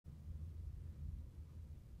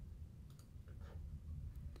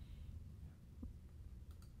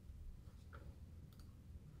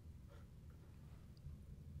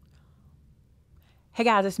Hey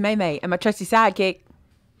guys, it's Maymay and my trusty sidekick.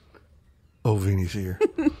 Oh, Vinny's here.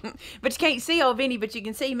 But you can't see old Vinny, but you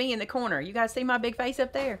can see me in the corner. You guys see my big face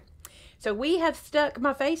up there? So we have stuck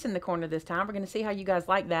my face in the corner this time. We're going to see how you guys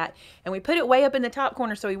like that. And we put it way up in the top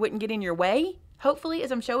corner so he wouldn't get in your way, hopefully,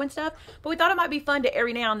 as I'm showing stuff. But we thought it might be fun to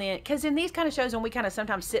every now and then, because in these kind of shows when we kind of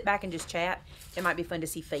sometimes sit back and just chat, it might be fun to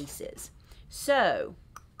see faces. So,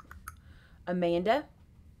 Amanda,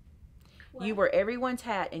 what? You wear everyone's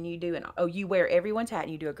hat and you do you wear everyone's hat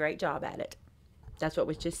and you do a great job at it. That's what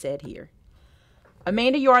was just said here.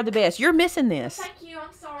 Amanda, you are the best. You're missing this. Thank you.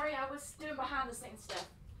 I'm sorry. I was doing behind the scenes stuff.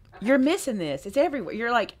 Okay. You're missing this. It's everywhere.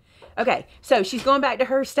 You're like, okay, so she's going back to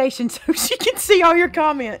her station so she can see all your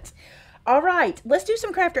comments. All right, let's do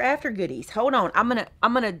some Crafter After goodies. Hold on. I'm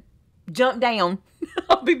gonna jump down.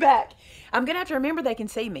 I'll be back. I'm gonna have to remember they can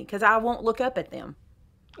see me because I won't look up at them.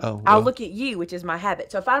 Oh, well. I'll look at you, which is my habit.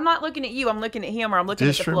 So if I'm not looking at you, I'm looking at him or I'm looking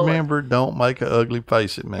at the floor. Just remember, don't make an ugly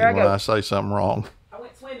face at me when I say something wrong. I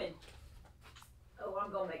went swimming. Oh, I'm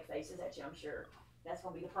going to make faces at you, I'm sure. That's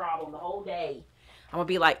going to be the problem the whole day. I'm going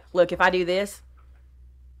to be like, look, if I do this,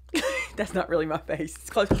 that's not really my face. It's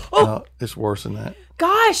close. Oh, no, it's worse than that.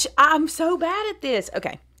 Gosh, I'm so bad at this.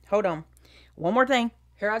 Okay, hold on. One more thing.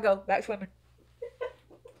 Here I go. Back swimming.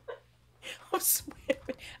 I'm swimming.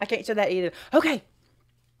 I can't show that either. Okay.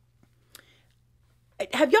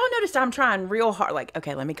 Have y'all noticed I'm trying real hard? Like,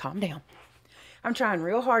 okay, let me calm down. I'm trying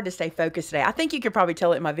real hard to stay focused today. I think you could probably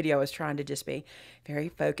tell it in my video I was trying to just be very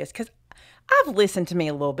focused because I've listened to me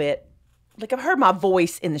a little bit. Like, I've heard my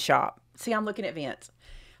voice in the shop. See, I'm looking at Vince.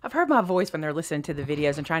 I've heard my voice when they're listening to the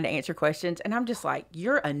videos and trying to answer questions, and I'm just like,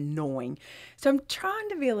 you're annoying. So I'm trying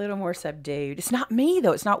to be a little more subdued. It's not me,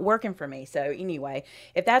 though. It's not working for me. So anyway,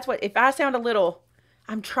 if I sound a little,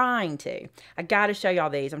 I'm trying to. I got to show y'all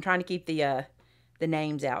these. I'm trying to keep the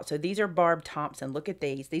names out. So these are Barb Thompson. Look at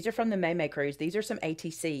these. These are from the Maymay cruise. These are some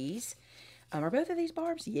ATCs. Are both of these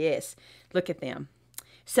Barbs? Yes. Look at them.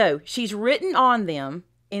 So she's written on them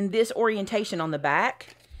in this orientation on the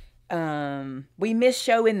back. We miss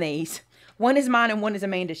showing these. One is mine and one is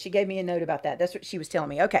Amanda's. She gave me a note about that. That's what she was telling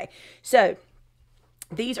me. Okay. So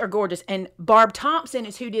these are gorgeous. And Barb Thompson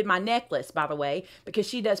is who did my necklace, by the way, because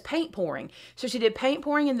she does paint pouring. So she did paint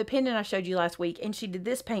pouring in the pendant I showed you last week, and she did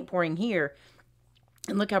this paint pouring here.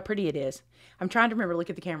 And look how pretty it is. I'm trying to remember. Look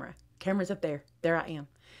at the camera. Camera's up there. There I am.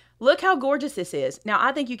 Look how gorgeous this is. Now,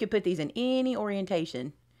 I think you could put these in any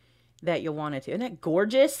orientation that you wanted to. Isn't that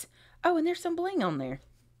gorgeous? Oh, and there's some bling on there.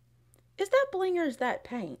 Is that bling or is that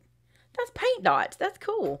paint? That's paint dots. That's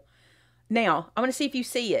cool. Now, I'm going to see if you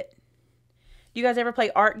see it. Do you guys ever play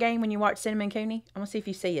Art Game when you watch Cinnamon Cooney? I'm going to see if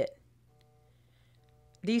you see it.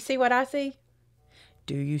 Do you see what I see?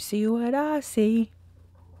 Do you see what I see?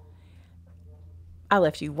 I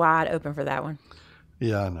left you wide open for that one.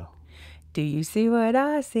 Yeah, I know. Do you see what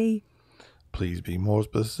I see? Please be more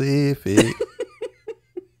specific.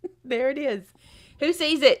 There it is. Who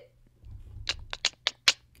sees it?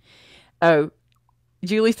 Oh,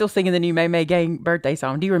 Julie's still singing the new Maymay Gang birthday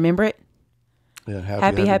song. Do you remember it? Yeah,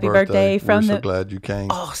 happy birthday from We're so glad you came.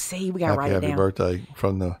 Oh, see, we got to write it down. Happy birthday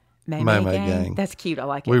from the Maymay Gang. That's cute. I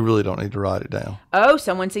like it. We really don't need to write it down. Oh,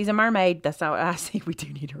 someone sees a mermaid. That's not what I see. We do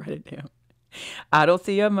need to write it down. I don't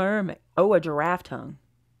see a mermaid. Oh, a giraffe tongue.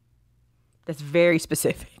 That's very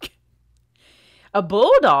specific. A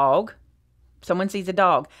bulldog. Someone sees a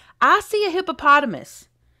dog. I see a hippopotamus.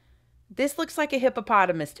 This looks like a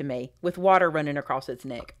hippopotamus to me with water running across its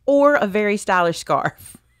neck. Or a very stylish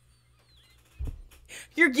scarf.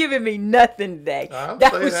 You're giving me nothing today.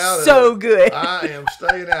 That was so good. I am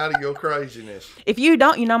staying out of your craziness. If you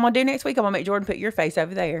don't, you know what I'm going to do next week? I'm going to make Jordan put your face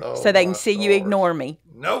over there so they can see you ignore me.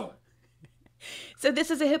 No. So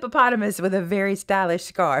this is a hippopotamus with a very stylish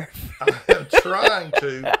scarf. I am trying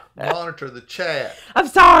to monitor the chat. I'm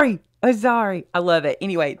sorry. I love it.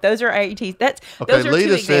 Anyway, those are ATs. Those are Lita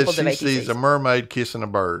two examples says of she ATCs. sees a mermaid kissing a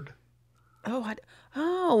bird. Oh,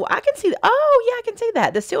 I can see. Oh, yeah, I can see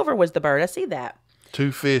that. The silver was the bird. I see that.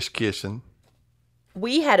 Two fish kissing.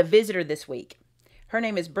 We had a visitor this week. Her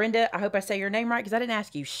name is Brenda. I hope I say your name right because I didn't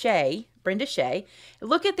ask you. Shay. Brenda Shay.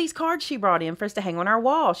 Look at these cards she brought in for us to hang on our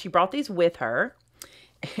wall. She brought these with her.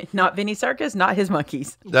 Not Vinny Circus, not his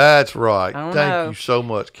monkeys. That's right. Thank you so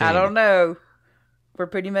much, Candy. I don't know. We're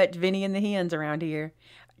pretty much Vinny and the hens around here.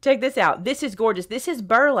 Check this out. This is gorgeous. This is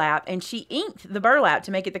burlap, and she inked the burlap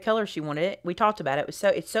to make it the color she wanted it. We talked about it.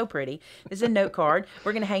 It's so pretty. This is a note card.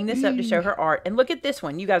 We're going to hang this up to show her art. And look at this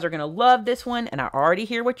one. You guys are going to love this one, and I already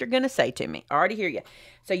hear what you're going to say to me. I already hear you.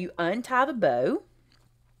 So you untie the bow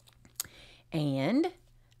and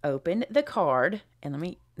open the card.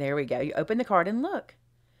 And there we go. You open the card and look.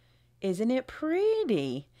 Isn't it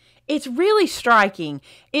pretty? It's really striking.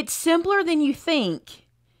 It's simpler than you think.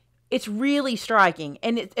 It's really striking.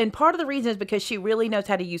 And part of the reason is because she really knows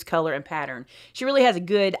how to use color and pattern. She really has a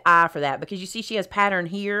good eye for that because you see she has pattern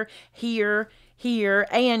here, here, here,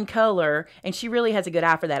 and color. And she really has a good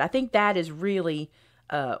eye for that. I think that is really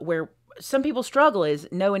where some people struggle, is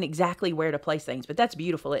knowing exactly where to place things. But that's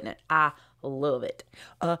beautiful, isn't it? I love it.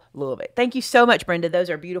 Love it. Thank you so much, Brenda. Those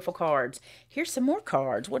are beautiful cards. Here's some more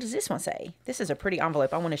cards. What does this one say? This is a pretty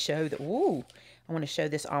envelope. I want to show that. Ooh, I want to show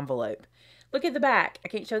this envelope. Look at the back. I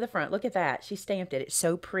can't show the front. Look at that. She stamped it. It's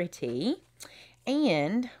so pretty.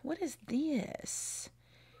 And what is this?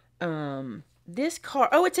 This card.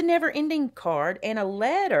 Oh, it's a never-ending card and a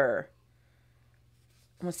letter.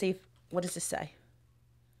 I'm going to see what does this say?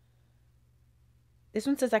 This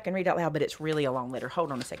one says I can read out loud, but it's really a long letter.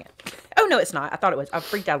 Hold on a second. Oh, no, it's not. I thought it was. I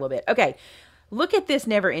freaked out a little bit. Okay. Look at this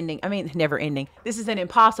never-ending. This is an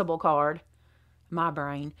impossible card. My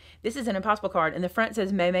brain. This is an impossible card. And the front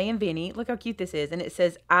says Maymay and Vinny. Look how cute this is. And it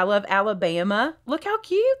says, I love Alabama. Look how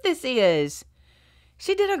cute this is.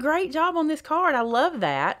 She did a great job on this card. I love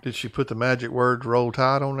that. Did she put the magic words Roll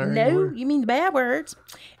Tide on there? No, anywhere? You mean the bad words.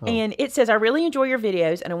 Oh. And it says, I really enjoy your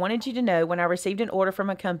videos. And I wanted you to know when I received an order from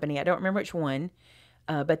a company, I don't remember which one,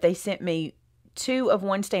 but they sent me 2 of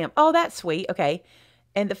 1 stamp. Oh, that's sweet. Okay.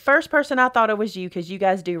 And the first person I thought of was you because you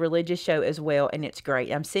guys do religious show as well, and it's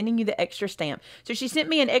great. I'm sending you the extra stamp. So she sent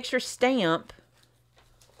me an extra stamp.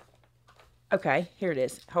 Okay, here it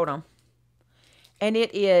is. Hold on. And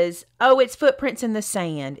it is, oh, it's footprints in the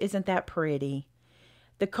sand. Isn't that pretty?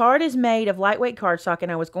 The card is made of lightweight cardstock,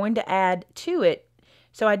 and I was going to add to it,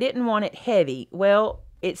 so I didn't want it heavy. Well,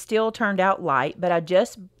 it still turned out light, but I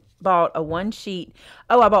just bought a 1 sheet.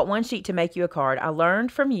 Oh, I bought 1 sheet to make you a card. I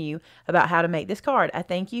learned from you about how to make this card. I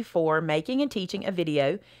thank you for making and teaching a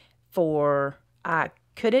video I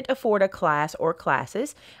couldn't afford a class or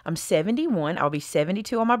classes. I'm 71. I'll be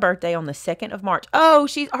 72 on my birthday on the 2nd of March. Oh,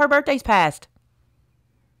 her birthday's passed.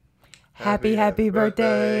 Happy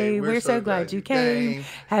birthday. We're so glad you came.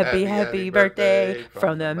 Happy birthday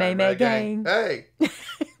from the Maymay gang. Hey.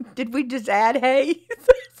 Did we just add hey?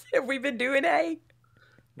 Have we been doing hey?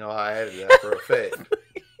 No, I added that for effect.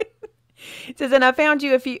 It says, and I found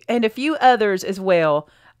you a few others as well.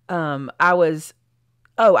 I was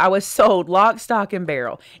sold lock, stock, and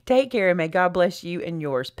barrel. Take care, and may God bless you and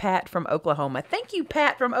yours. Pat from Oklahoma. Thank you,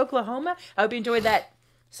 Pat from Oklahoma. I hope you enjoyed that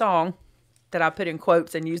song that I put in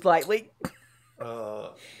quotes and used lightly.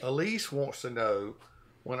 Elise wants to know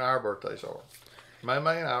when our birthdays are.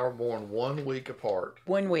 Maymay and I were born 1 week apart.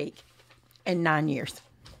 1 week and 9 years.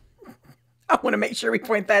 I want to make sure we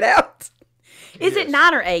point that out. Is it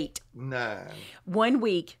 9 or 8? 9. 1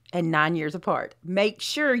 week and 9 years apart. Make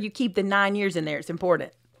sure you keep the 9 years in there. It's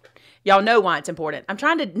important. Y'all know why it's important. I'm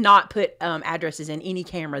trying to not put addresses in any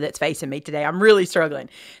camera that's facing me today. I'm really struggling.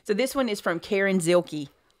 So this one is from Karen Zilke.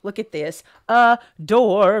 Look at this.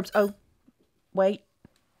 Adorbs. Oh, wait.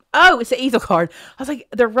 Oh, it's an easel card. I was like,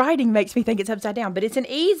 the writing makes me think it's upside down, but it's an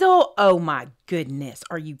easel. Oh my goodness.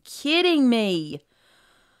 Are you kidding me?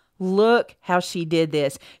 Look how she did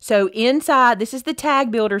this. So inside, this is the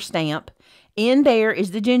tag builder stamp. In there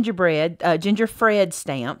is the Ginger Fred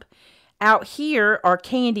stamp. Out here are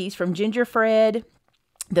candies from Ginger Fred,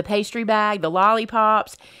 the pastry bag, the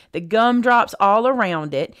lollipops, the gumdrops all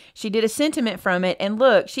around it. She did a sentiment from it. And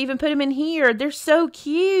look, she even put them in here. They're so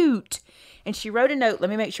cute. And she wrote a note. Let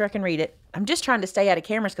me make sure I can read it. I'm just trying to stay out of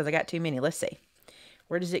cameras because I got too many. Let's see.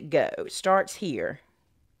 Where does it go? It starts here.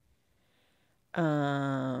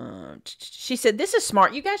 She said, this is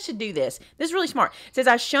smart. You guys should do this. This is really smart. It says,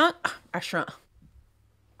 I shrunk. I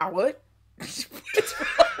what?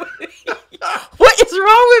 What is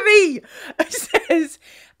wrong with me? It says,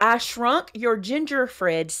 I shrunk your Ginger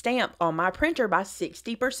Fred stamp on my printer by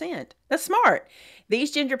 60%. That's smart.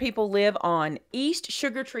 These ginger people live on East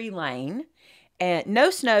Sugar Tree Lane. And no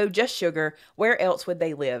snow, just sugar. Where else would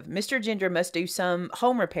they live? Mr. Ginger must do some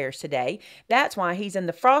home repairs today. That's why he's in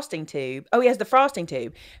the frosting tube. Oh, he has the frosting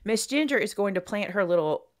tube. Miss Ginger is going to plant her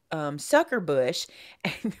little sucker bush.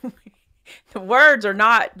 And the words are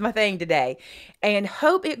not my thing today. And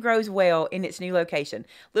hope it grows well in its new location.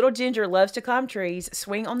 Little Ginger loves to climb trees,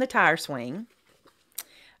 swing on the tire swing.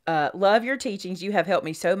 Love your teachings. You have helped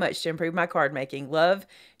me so much to improve my card making. Love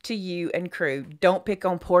to you and crew. Don't pick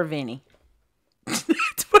on poor Vinny.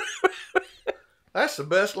 That's the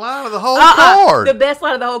best line of the whole card. The best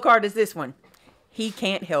line of the whole card is this one. He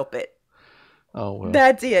can't help it. Oh, well.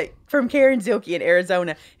 That's it. From Karen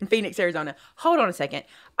Zilke in Phoenix, Arizona. Hold on a second.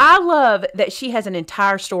 I love that she has an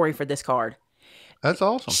entire story for this card. That's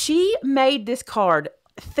awesome. She made this card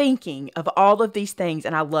thinking of all of these things,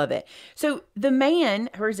 and I love it. So the man,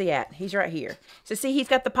 where's he at? He's right here. So see, he's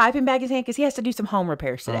got the piping bag in his hand because he has to do some home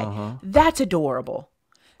repairs today. That's adorable.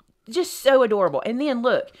 Just so adorable. And then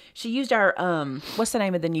look, she used our what's the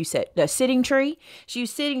name of the new set? The sitting tree. She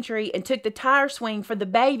used sitting tree and took the tire swing for the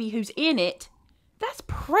baby who's in it. That's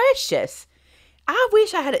precious. I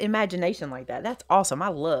wish I had an imagination like that. That's awesome. I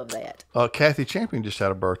love that. Kathy Champion just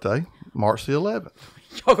had a birthday, March the 11th.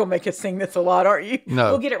 Y'all gonna make us sing this a lot, aren't you? No.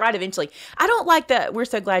 We'll get it right eventually. I don't like that. We're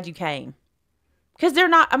so glad you came. Because they're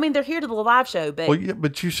not, I mean, they're here to the live show, but. Well, yeah,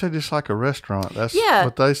 but you said it's like a restaurant. That's yeah,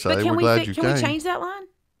 what they say. But can We're glad you can came. we change that line?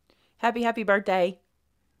 Happy birthday.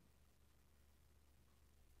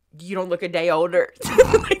 You don't look a day older.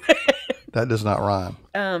 That does not rhyme.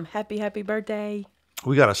 Happy birthday.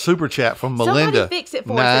 We got a super chat from Melinda. Somebody fix it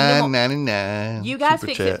for us. $9.99. You guys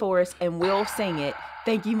fix it for us, and we'll sing it.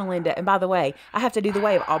 Thank you, Melinda. And by the way, I have to do the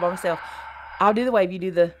wave all by myself. I'll do the wave. You do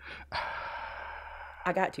the.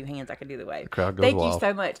 I got 2 hands. I can do the wave. Crowd goes Thank wild. you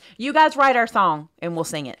so much. You guys write our song, and we'll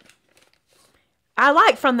sing it. I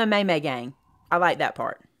like from the Maymay gang. I like that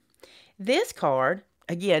part. This card,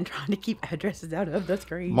 again, trying to keep addresses out of the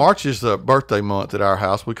screen. March is the birthday month at our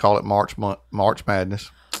house. We call it March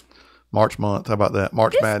Madness. March month. How about that?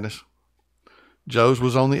 March Madness. Joe's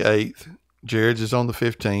was on the 8th. Jared's is on the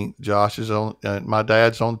 15th. Josh is on, my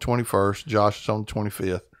dad's on the 21st. Josh is on the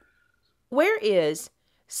 25th. Where is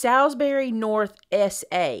Salisbury North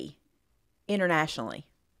SA internationally?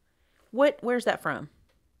 Where's that from?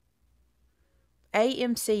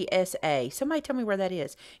 AMCSA. Somebody tell me where that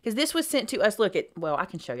is. Because this was sent to us. Look at, well, I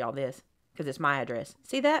can show y'all this because it's my address.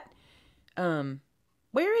 See that?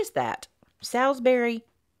 Where is that? Salisbury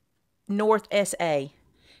North SA.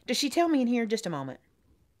 Does she tell me in here? Just a moment.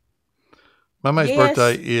 May's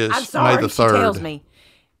birthday is I'm sorry, May the 3rd. She tells me.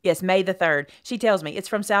 Yes, May the 3rd. She tells me. It's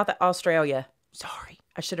from South Australia. Sorry.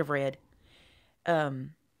 I should have read.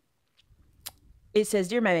 It says,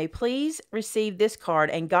 Dear Maymay, please receive this card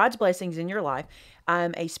and God's blessings in your life.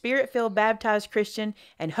 I'm a spirit-filled baptized Christian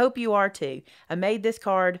and hope you are too. I made this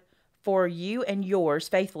card for you and yours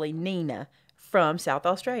faithfully, Nina, from South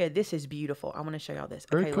Australia. This is beautiful. I want to show y'all this.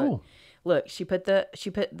 Very cool. Look, she put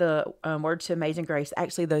the word to Amazing Grace,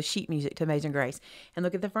 actually the sheet music to Amazing Grace. And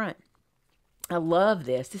look at the front. I love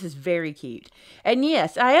this. This is very cute. And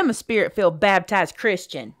yes, I am a spirit-filled baptized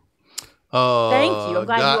Christian. Thank you. I'm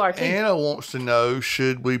glad you are too. Anna wants to know,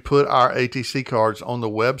 should we put our ATC cards on the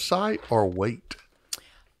website or wait?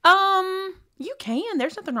 You can.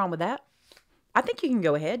 There's nothing wrong with that. I think you can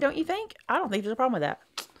go ahead, don't you think? I don't think there's a problem with that.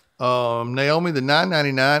 Naomi, the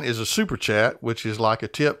 $9.99 is a super chat, which is like a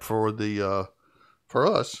tip for the for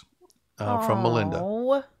us from Melinda.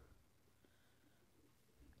 Oh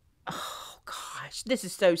gosh, this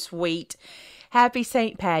is so sweet. Happy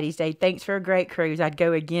St. Patty's Day. Thanks for a great cruise. I'd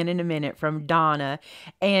go again in a minute, from Donna.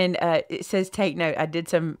 And it says, take note. I did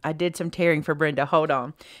some tearing for Brenda. Hold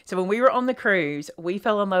on. So when we were on the cruise, we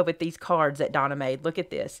fell in love with these cards that Donna made. Look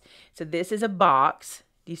at this. So this is a box.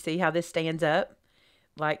 Do you see how this stands up?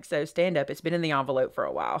 Like so, stand up. It's been in the envelope for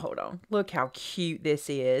a while. Hold on. Look how cute this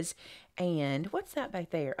is. And what's that back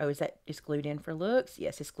there? Oh, is that it's glued in for looks?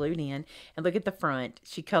 Yes, it's glued in. And look at the front.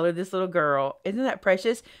 She colored this little girl. Isn't that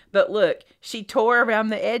precious? But look, she tore around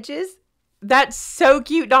the edges. That's so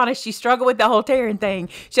cute, Donna. She struggled with the whole tearing thing.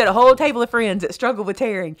 She had a whole table of friends that struggled with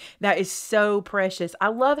tearing. That is so precious. I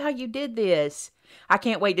love how you did this. I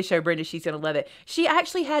can't wait to show Brenda. She's going to love it. She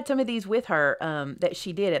actually had some of these with her that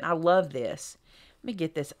she did, and I love this. Let me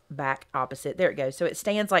get this back opposite. There it goes. So it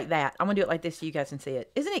stands like that. I'm going to do it like this so you guys can see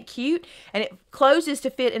it. Isn't it cute? And it closes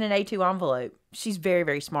to fit in an A2 envelope. She's very,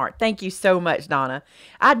 very smart. Thank you so much, Donna.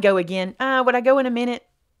 I'd go again. Would I go in a minute?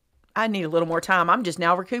 I need a little more time. I'm just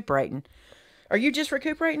now recuperating. Are you just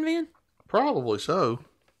recuperating, man? Probably so.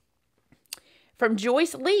 From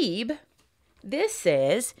Joyce Lieb, this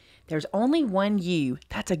says, there's only one you.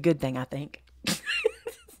 That's a good thing, I think.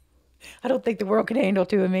 I don't think the world can handle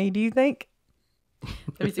two of me. Do you think?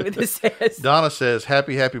 Let me see what this says. Donna says,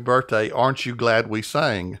 happy birthday. Aren't you glad we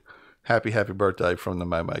sang? Happy birthday from the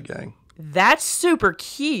Maymay gang. That's super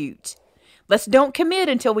cute. Let's don't commit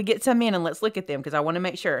until we get some in, and let's look at them because I want to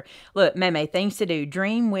make sure. Look, Maymay, things to do.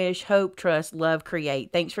 Dream, wish, hope, trust, love,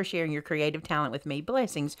 create. Thanks for sharing your creative talent with me.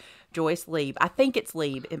 Blessings, Joyce Lieb. I think it's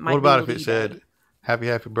Lieb. It might. What about be if it said,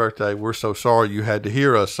 happy birthday. We're so sorry you had to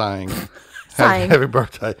hear us sing. Sing. Happy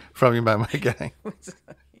birthday from your Maymay gang.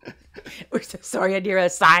 We're so sorry, I hear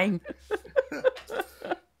us sing.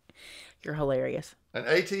 You're hilarious. An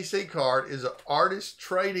ATC card is an artist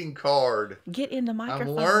trading card. Get in the microphone.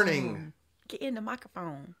 I'm learning. Get in the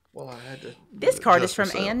microphone. Well, I had to. This card is from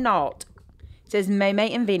Ann Nault. says,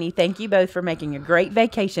 Maymay and Vinny, thank you both for making a great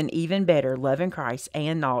vacation even better. Love in Christ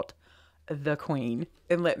and not the Queen.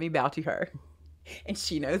 And let me bow to her. And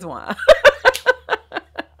she knows why.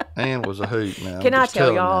 Ann was a hoot, man. Can I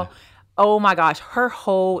tell y'all? Oh my gosh, her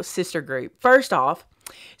whole sister group. First off,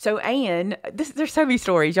 so Ann, there's so many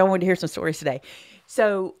stories. Y'all wanted to hear some stories today.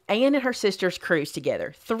 So Ann and her sisters cruise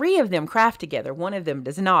together. 3 of them craft together. 1 of them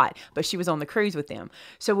does not, but she was on the cruise with them.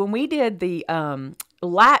 So when we did the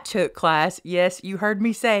latch hook class, yes, you heard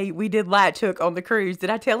me say we did latch hook on the cruise. Did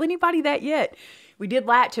I tell anybody that yet? We did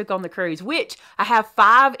latch hook on the cruise, which I have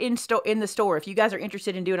 5 in the store. If you guys are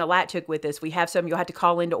interested in doing a latch hook with us, we have some. You'll have to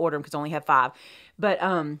call in to order them because I only have 5. But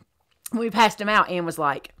when we passed them out, Ann was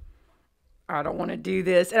like, I don't want to do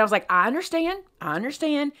this. And I was like, I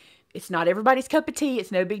understand. It's not everybody's cup of tea.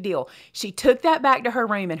 It's no big deal. She took that back to her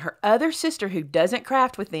room, and her other sister, who doesn't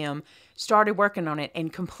craft with them, started working on it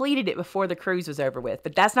and completed it before the cruise was over with.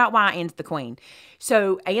 But that's not why Ann's the Queen.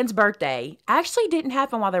 So Ann's birthday actually didn't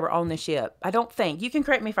happen while they were on the ship. I don't think. You can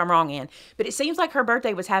correct me if I'm wrong, Ann. But it seems like her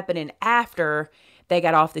birthday was happening after they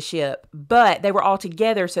got off the ship. But they were all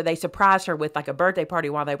together, so they surprised her with like a birthday party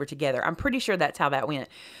while they were together. I'm pretty sure that's how that went.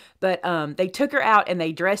 But they took her out and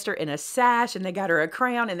they dressed her in a sash and they got her a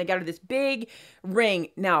crown and they got her this big ring.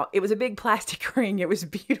 Now, it was a big plastic ring. It was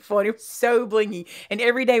beautiful and it was so blingy. And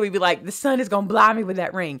every day we'd be like, the sun is going to blind me with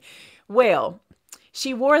that ring. Well,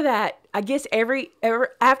 she wore that, I guess,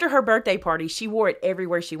 after her birthday party, she wore it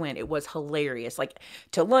everywhere she went. It was hilarious. Like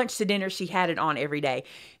to lunch, to dinner, she had it on every day.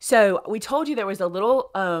 So we told you there was there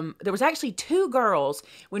was actually 2 girls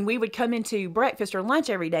when we would come into breakfast or lunch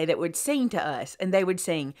every day that would sing to us. And they would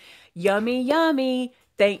sing, yummy, yummy,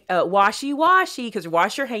 washy, washy, because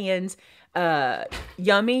wash your hands.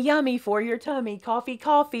 Yummy, yummy for your tummy, coffee,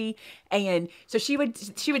 coffee. And so she would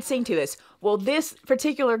sing to us. Well, this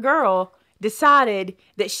particular girl decided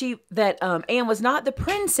that Anne was not the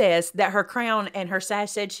princess that her crown and her sash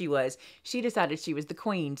said she was. She decided she was the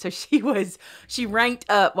queen. So she ranked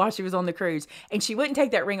up while she was on the cruise, and she wouldn't take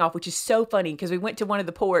that ring off, which is so funny because we went to one of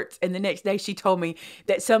the ports, and the next day she told me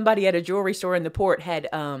that somebody at a jewelry store in the port had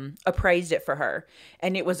appraised it for her,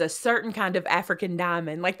 and it was a certain kind of African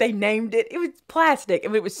diamond. Like they named it. It was plastic,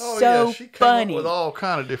 and it was she came funny. Up with all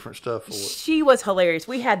kind of different stuff for it. She was hilarious.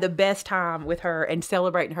 We had the best time with her and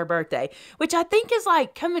celebrating her birthday, which I think is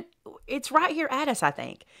like coming. It's right here at us, I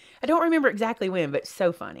think. I don't remember exactly when, but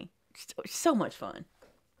so funny. So much fun.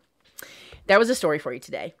 That was a story for you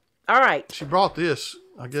today. All right. She brought this.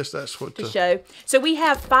 I guess that's what the show. So we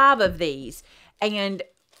have 5 of these. And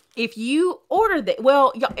if you order that,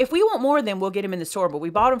 well, if we want more of them, we'll get them in the store. But we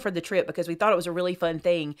bought them for the trip because we thought it was a really fun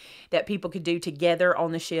thing that people could do together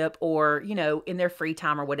on the ship or, in their free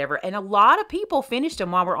time or whatever. And a lot of people finished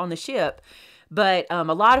them while we're on the ship. But a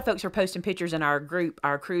lot of folks are posting pictures in our group,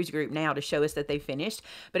 our cruise group now, to show us that they finished.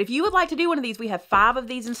 But if you would like to do one of these, we have 5 of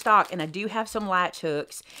these in stock, and I do have some latch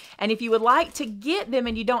hooks. And if you would like to get them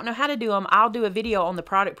and you don't know how to do them, I'll do a video on the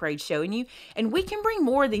product page showing you, and we can bring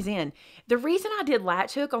more of these in. The reason I did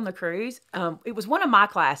latch hook on the cruise, it was one of my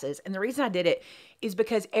classes, and the reason I did it is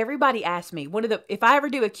because everybody asked me, if I ever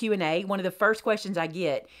do a Q&A, one of the first questions I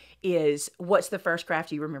get is, what's the first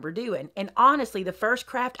craft you remember doing? And honestly, the first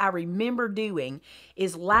craft I remember doing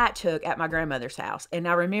is latch hook at my grandmother's house. And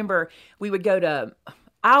I remember we would go to,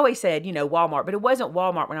 I always said, Walmart, but it wasn't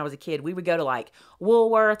Walmart when I was a kid. We would go to like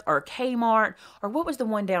Woolworth or Kmart, or what was the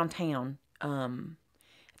one downtown? I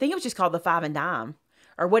think it was just called the Five and Dime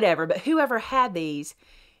or whatever. But whoever had these,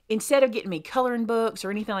 instead of getting me coloring books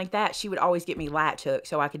or anything like that, she would always get me latch hook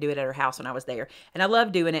so I could do it at her house when I was there. And I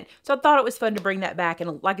loved doing it. So I thought it was fun to bring that back.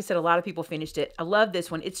 And like I said, a lot of people finished it. I love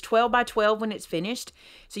this one. It's 12 by 12 when it's finished.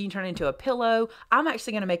 So you can turn it into a pillow. I'm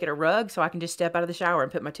actually going to make it a rug so I can just step out of the shower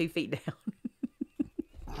and put my 2 feet down.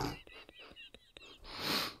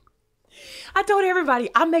 I told everybody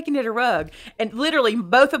I'm making it a rug. And literally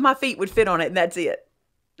both of my feet would fit on it, and that's it.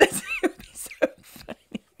 It would be so funny.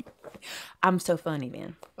 I'm so funny,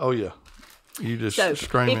 man. Oh, yeah. You just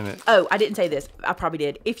screaming it. Oh, I didn't say this. I probably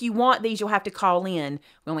did. If you want these, you'll have to call in.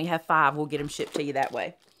 We only have 5. We'll get them shipped to you that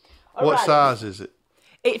way. What size is it?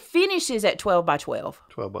 It finishes at 12 by 12.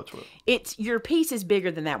 12 by 12. Your piece is bigger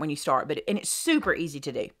than that when you start, and it's super easy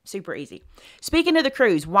to do. Super easy. Speaking of the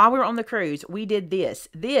cruise, while we were on the cruise, we did this.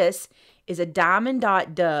 This is a Diamond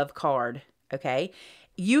Dot Dove card, okay?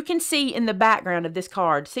 You can see in the background of this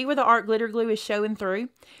card, see where the art glitter glue is showing through?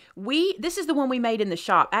 This is the one we made in the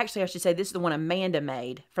shop. Actually, I should say this is the one Amanda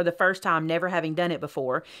made for the first time, never having done it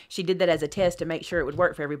before. She did that as a test to make sure it would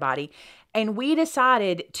work for everybody. And we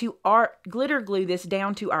decided to glitter glue this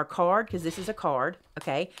down to our card, because this is a card,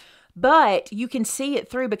 okay? but you can see it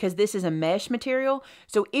through because this is a mesh material.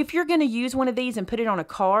 So if you're going to use one of these and put it on a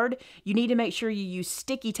card, you need to make sure you use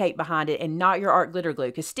sticky tape behind it and not your art glitter glue,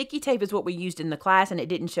 because sticky tape is what we used in the class and it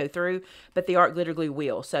didn't show through, but the art glitter glue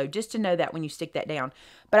will. So just to know that when you stick that down.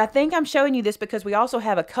 But I think I'm showing you this because we also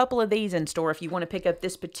have a couple of these in store if you want to pick up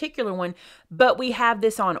this particular one, but we have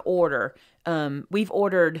this on order. We've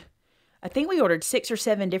ordered, I think we ordered 6 or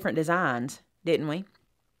 7 different designs, didn't we?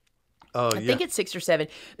 I think it's 6 or 7.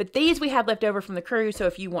 But these we have left over from the cruise, so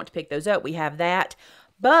if you want to pick those up, we have that.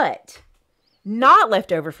 But not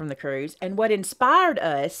left over from the cruise, and what inspired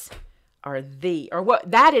us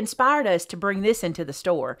that inspired us to bring this into the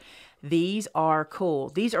store. These are cool.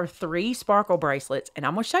 These are 3 sparkle bracelets, and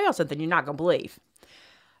I'm going to show y'all something you're not going to believe.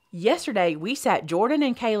 Yesterday, we sat Jordan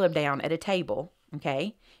and Caleb down at a table,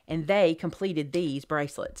 okay, and they completed these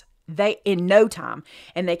bracelets. In no time,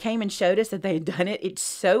 and they came and showed us that they had done it. It's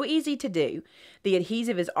so easy to do. The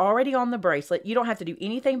adhesive is already on the bracelet. You don't have to do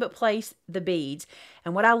anything but place the beads.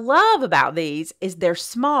 And what I love about these is they're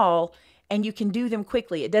small and you can do them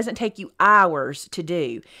quickly. It doesn't take you hours to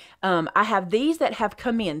do. I have these that have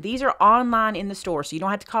come in. These are online in the store, so you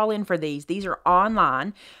don't have to call in for these. These are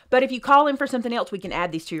online. But if you call in for something else, we can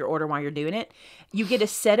add these to your order while you're doing it. You get a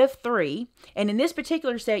set of 3. And in this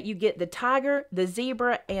particular set, you get the tiger, the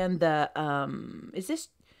zebra, and the,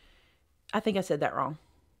 I think I said that wrong.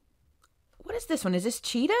 What is this one? Is this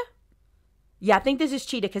cheetah? Yeah, I think this is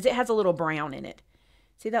cheetah because it has a little brown in it.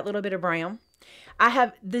 See that little bit of brown? I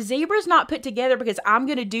have the zebra's not put together because I'm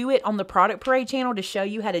going to do it on the Product Parade channel to show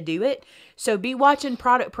you how to do it. So be watching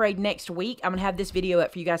Product Parade next week. I'm going to have this video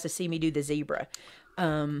up for you guys to see me do the zebra.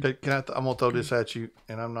 I'm going to throw this at you,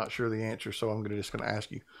 and I'm not sure the answer, so I'm just going to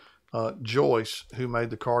ask you. Joyce, who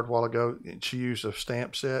made the card a while ago, she used a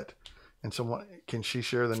stamp set, and can she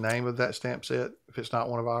share the name of that stamp set if it's not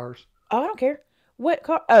one of ours? Oh, I don't care. What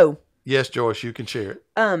card? Oh. Yes, Joyce, you can share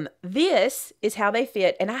it. This is how they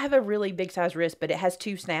fit, and I have a really big size wrist, but it has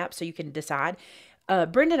 2 snaps, so you can decide.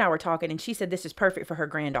 Brenda and I were talking, and she said this is perfect for her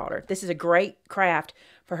granddaughter. This is a great craft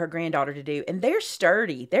for her granddaughter to do, and they're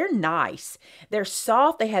sturdy. They're nice. They're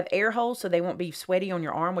soft. They have air holes, so they won't be sweaty on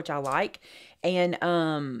your arm, which I like. And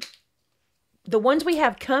the ones we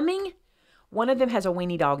have coming, one of them has a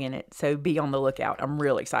weenie dog in it, so be on the lookout. I'm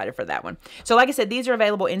real excited for that one. So like I said, these are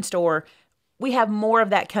available in store. We have more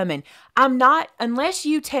of that coming. Unless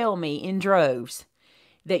you tell me in droves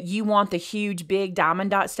that you want the huge, big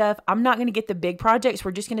diamond dot stuff, I'm not going to get the big projects.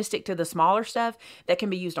 We're just going to stick to the smaller stuff that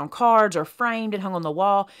can be used on cards or framed and hung on the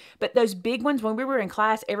wall. But those big ones, when we were in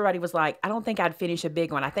class, everybody was like, I don't think I'd finish a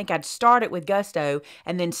big one. I think I'd start it with gusto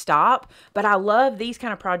and then stop. But I love these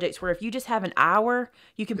kind of projects where if you just have an hour,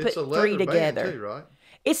 you can put 3 together. Band too, right?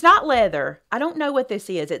 It's not leather. I don't know what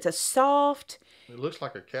this is. It's a soft... It looks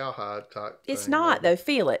like a cowhide type It's thing, not, though.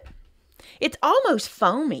 Feel it. It's almost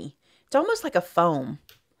foamy. It's almost like a foam.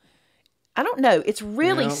 I don't know. It's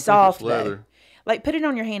really soft, though. Like, put it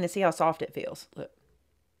on your hand and see how soft it feels. Look.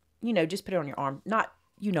 Just put it on your arm. Not,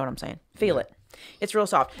 you know what I'm saying. Feel it. It's real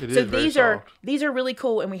soft. So these are really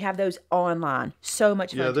cool, and we have those online. So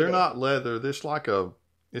much fun. Yeah, they're not leather.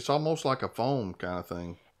 It's almost like a foam kind of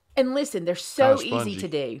thing. And listen, they're so easy to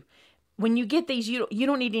do. When you get these, you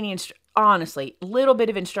don't need any honestly, little bit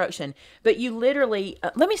of instruction, but you literally,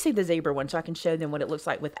 let me see the zebra one so I can show them what it looks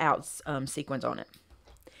like without sequins on it.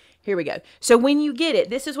 Here we go. So when you get it,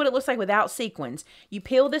 this is what it looks like without sequins. You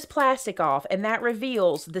peel this plastic off, and that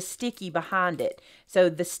reveals the sticky behind it. So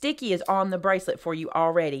the sticky is on the bracelet for you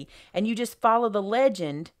already, and you just follow the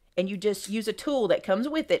legend, and you just use a tool that comes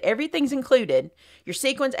with it. Everything's included, your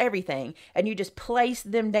sequins, everything, and you just place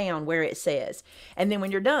them down where it says. And then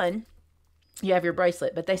when you're done, you have your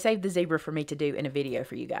bracelet. But they saved the zebra for me to do in a video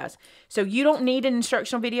for you guys. So you don't need an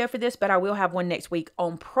instructional video for this, but I will have one next week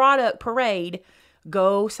on Product Parade.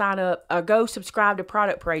 Go sign up, go subscribe to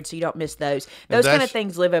Product Parade so you don't miss those. Those kind of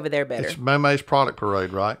things live over there better. It's Maymay's Product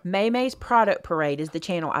Parade, right? Maymay's Product Parade is the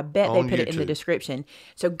channel. I bet they put it in the description.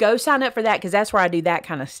 So go sign up for that because that's where I do that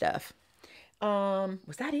kind of stuff.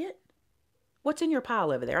 Was that it? What's in your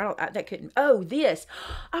pile over there? Oh, this.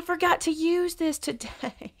 I forgot to use this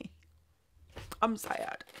today. I'm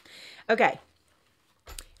sad. Okay.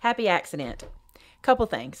 Happy accident. Couple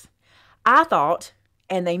things. I thought,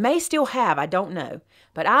 and they may still have, I don't know,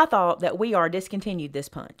 but I thought that We Are discontinued this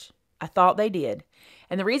punch. I thought they did.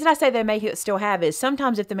 And the reason I say they may still have is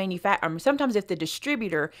sometimes if the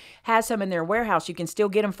distributor has some in their warehouse, you can still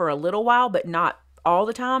get them for a little while, but not all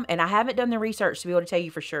the time. And I haven't done the research to be able to tell you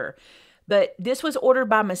for sure. But this was ordered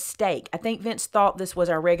by mistake. I think Vince thought this was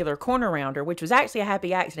our regular corner rounder, which was actually a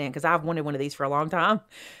happy accident because I've wanted one of these for a long time.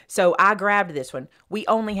 So I grabbed this one. We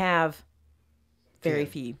only have Very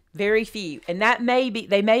few. Very few. And that may be,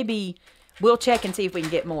 they may be, we'll check and see if we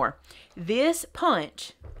can get more. This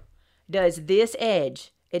punch does this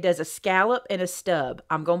edge. It does a scallop and a stub.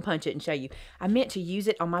 I'm going to punch it and show you. I meant to use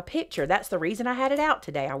it on my picture. That's the reason I had it out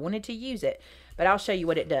today. I wanted to use it. But I'll show you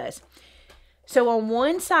what it does. So on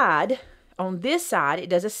one side, on this side, it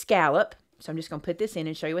does a scallop. So I'm just going to put this in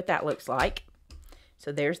and show you what that looks like.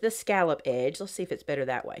 So there's the scallop edge. Let's see if it's better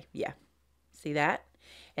that way. Yeah. See that?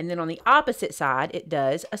 And then on the opposite side, it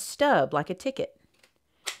does a stub, like a ticket.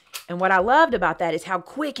 And what I loved about that is how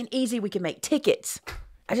quick and easy we can make tickets.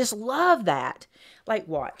 I just love that. Like,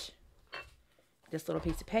 watch. This little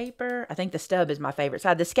piece of paper. I think the stub is my favorite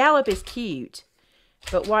side. The scallop is cute.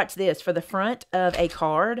 But watch this. For the front of a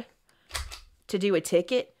card, to do a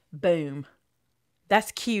ticket, boom.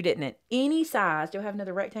 That's cute, isn't it? Any size. Do I have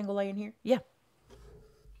another rectangle laying here? Yeah.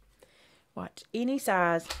 Watch. Any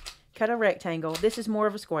size. Cut a rectangle. This is more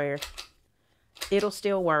of a square. It'll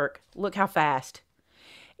still work. Look how fast.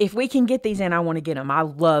 If we can get these in, I want to get them. I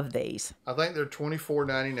love these. I think they're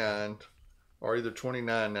 $24.99 or either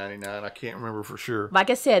 $29.99. I can't remember for sure. Like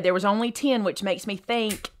I said, there was only 10, which makes me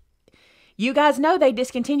think, you guys know they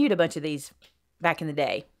discontinued a bunch of these back in the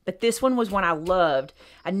day. But this one was one I loved.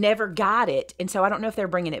 I never got it. And so I don't know if they're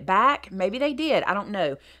bringing it back. Maybe they did. I don't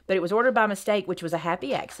know. But it was ordered by mistake, which was a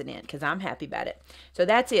happy accident because I'm happy about it. So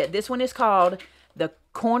that's it. This one is called the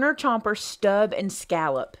Corner Chomper Stub and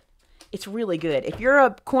Scallop. It's really good. If you're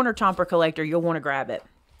a Corner Chomper collector, you'll want to grab it.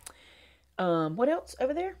 What else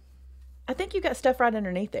over there? I think you got stuff right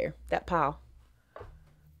underneath there, that pile.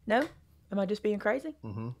 No? Am I just being crazy?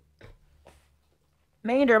 Mm-hmm.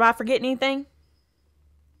 Mander, am I forgetting anything?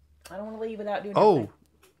 I don't want to leave without doing anything. Oh,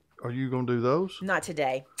 are you going to do those? Not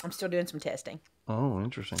today. I'm still doing some testing. Oh,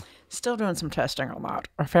 interesting. Still doing some testing on that.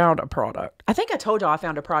 I found a product. I think I told y'all I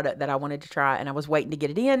found a product that I wanted to try, and I was waiting to get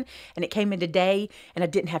it in, and it came in today, and I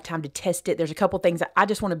didn't have time to test it. There's a couple things I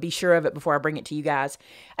just want to be sure of it before I bring it to you guys.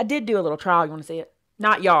 I did do a little trial. You want to see it?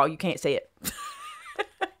 Not y'all. You can't see it.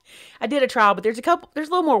 I did a trial, but there's a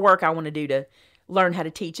little more work I want to do to learn how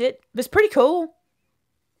to teach it. But it's pretty cool.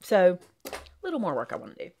 So, a little more work I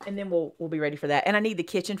want to do. And then we'll be ready for that. And I need the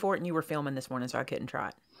kitchen for it, and you were filming this morning, so I couldn't try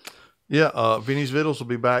it. Yeah, Vinny's Vittles will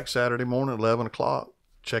be back Saturday morning at 11 o'clock.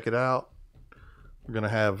 Check it out. We're going to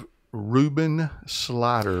have Reuben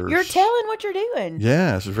sliders. You're telling what you're doing.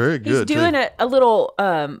 Yeah, it's very good. He's doing a little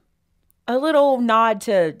nod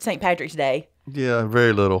to St. Patrick's Day. Yeah,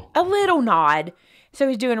 very little. A little nod. So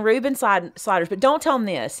he's doing Reuben sliders. But don't tell him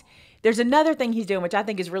this. There's another thing he's doing, which I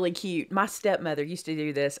think is really cute. My stepmother used to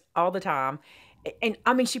do this all the time. And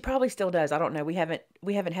I mean, she probably still does. I don't know. We haven't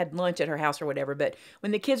had lunch at her house or whatever. But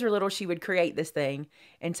when the kids were little, she would create this thing.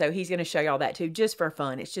 And so he's going to show y'all that too, just for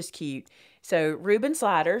fun. It's just cute. So Reuben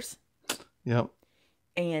sliders. Yep.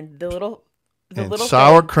 And the little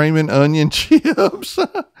sour cream and onion chips.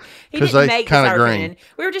 He didn't make the sour green. cream.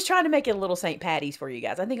 We were just trying to make it a little St. Patty's for you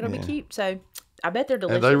guys. I think it'll be cute. So I bet they're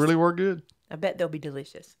delicious. And they really were good. I bet they'll be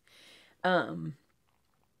delicious.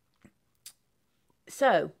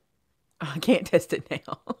 So I can't test it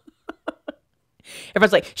now.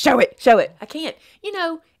 Everybody's like, show it. I can't. You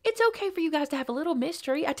know, it's okay for you guys to have a little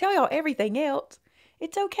mystery. I tell y'all everything else.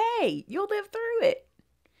 It's okay. You'll live through it.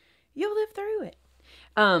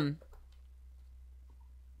 All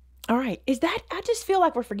right. I just feel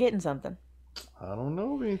like we're forgetting something. I don't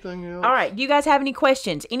know of anything else. All right. Do you guys have any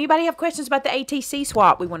questions? Anybody have questions about the ATC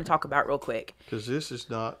swap we want to talk about real quick? Because this is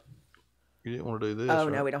not, you didn't want to do this. Oh,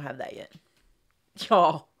 right? no, we don't have that yet.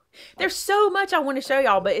 Y'all, there's so much I want to show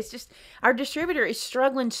y'all, but it's just, our distributor is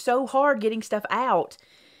struggling so hard getting stuff out.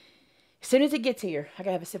 As soon as it gets here, I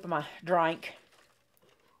gotta have a sip of my drink.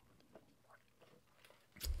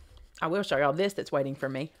 I will show y'all this that's waiting for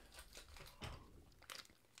me.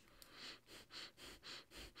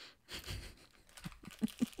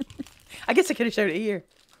 I guess I could have showed it here.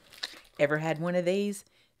 Ever had one of these?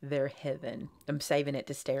 They're heaven. I'm saving it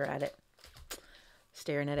to stare at it.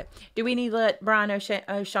 Staring at it. Do we need to let Brian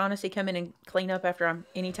O'Shaughnessy come in and clean up after I'm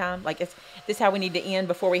anytime? Like, is this how we need to end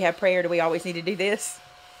before we have prayer? Do we always need to do this?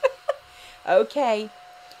 Okay.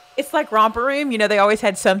 It's like Romper Room. You know, they always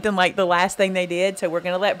had something like the last thing they did. So we're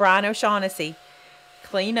going to let Brian O'Shaughnessy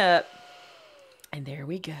clean up. And there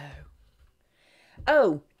we go.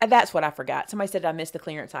 Oh, that's what I forgot. Somebody said I missed the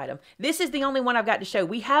clearance item. This is the only one I've got to show.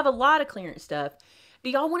 We have a lot of clearance stuff.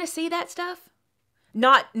 Do y'all want to see that stuff?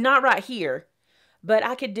 Not right here. But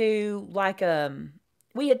I could do like,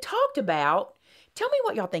 we had talked about, tell me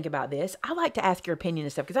what y'all think about this. I like to ask your opinion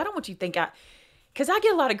and stuff because I don't want you to think because I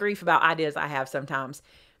get a lot of grief about ideas I have sometimes.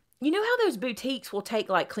 You know how those boutiques will take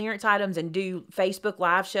like clearance items and do Facebook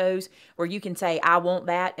live shows where you can say, I want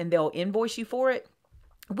that, and they'll invoice you for it?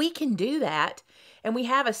 we can do that. And we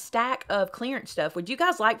have a stack of clearance stuff. Would you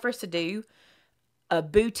guys like for us to do a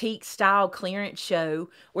boutique style clearance show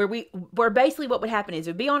where basically what would happen is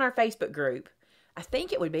it would be on our Facebook group. I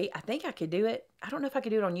think it would be. I think I could do it. I don't know if I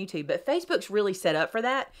could do it on YouTube, but Facebook's really set up for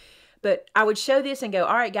that. But I would show this and go,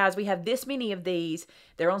 all right, guys, we have this many of these.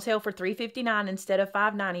 They're on sale for $3.59 instead of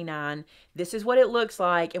 $5.99. This is what it looks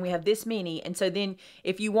like, and we have this many. And so then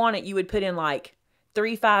if you want it, you would put in like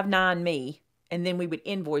 $359 me, and then we would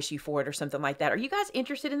invoice you for it or something like that. Are you guys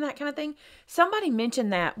interested in that kind of thing? Somebody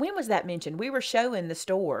mentioned that. When was that mentioned? We were showing the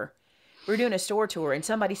store. We were doing a store tour, and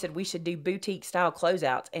somebody said we should do boutique-style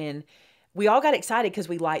closeouts, and we all got excited because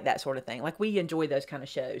we like that sort of thing. Like, we enjoy those kind of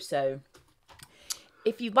shows. So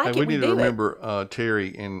if you'd like we it, we need do to remember Terry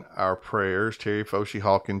in our prayers. Terry Foshie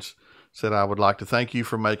Hawkins said, I would like to thank you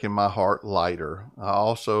for making my heart lighter. I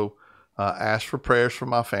also asked for prayers for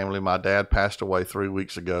my family. My dad passed away 3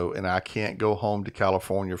 weeks ago, and I can't go home to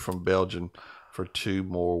California from Belgium for 2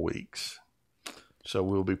 more weeks. So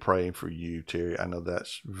we'll be praying for you, Terry. I know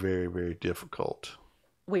that's very, very difficult.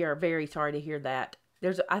 We are very sorry to hear that.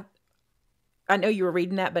 I know you were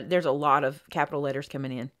reading that, but there's a lot of capital letters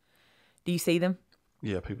coming in. Do you see them?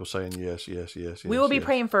 Yeah, people saying yes, yes, yes. We will be yes.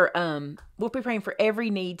 praying for every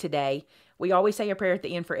need today. We always say a prayer at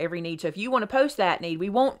the end for every need. So if you want to post that need, we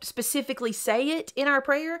won't specifically say it in our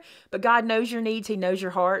prayer, but God knows your needs. He knows your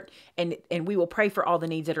heart, and we will pray for all the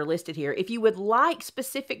needs that are listed here. If you would like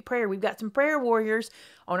specific prayer, we've got some prayer warriors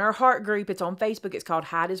on our heart group. It's on Facebook. It's called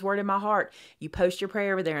Hide His Word in My Heart. You post your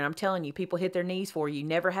prayer over there, and I'm telling you, people hit their knees for you.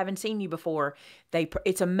 Never having seen you before.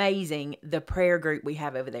 It's amazing, the prayer group we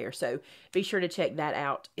have over there. So be sure to check that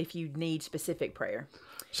out if you need specific prayer.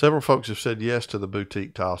 Several folks have said yes to the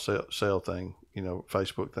boutique tile sale thing,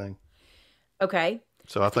 Facebook thing. Okay.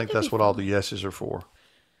 So I think that's what all the yeses are for.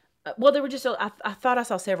 Well, there were just, I thought I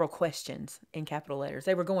saw several questions in capital letters.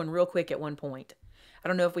 They were going real quick at one point. I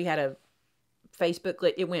don't know if we had a Facebook,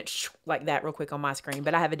 it went like that real quick on my screen,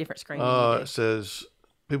 but I have a different screen. It says,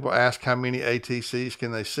 people ask how many ATCs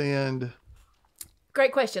can they send?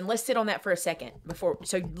 Great question. Let's sit on that for a second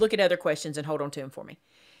so look at other questions and hold on to them for me.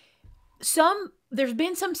 There's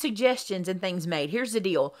been some suggestions and things made. Here's the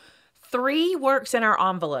deal. 3 works in our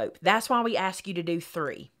envelope. That's why we ask you to do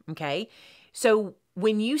 3. Okay. So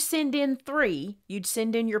when you send in 3, you'd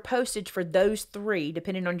send in your postage for those 3,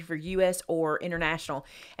 depending on if you're U.S. or international.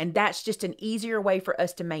 And that's just an easier way for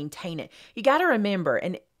us to maintain it. You got to remember,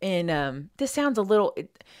 and this sounds a little,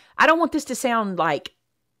 I don't want this to sound like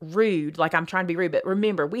rude, like I'm trying to be rude, but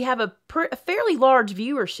remember, we have a fairly large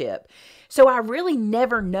viewership. So I really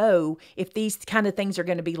never know if these kind of things are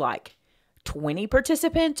going to be like 20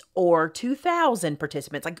 participants or 2,000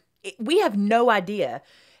 participants. Like, we have no idea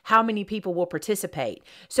how many people will participate.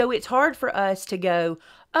 So it's hard for us to go,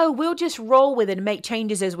 oh, we'll just roll with it and make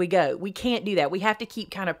changes as we go. We can't do that. We have to keep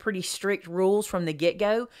kind of pretty strict rules from the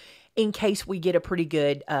get-go in case we get a pretty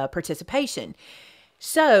good participation.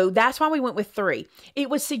 So that's why we went with 3. It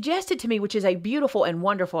was suggested to me, which is a beautiful and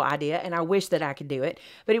wonderful idea, and I wish that I could do it,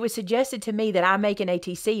 but it was suggested to me that I make an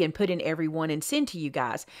ATC and put in everyone and send to you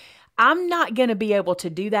guys. I'm not going to be able to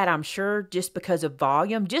do that, I'm sure, just because of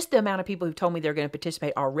volume. Just the amount of people who've told me they're going to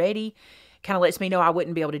participate already kind of lets me know I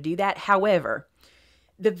wouldn't be able to do that. However,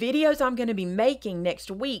 the videos I'm going to be making next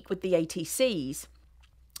week with the ATCs,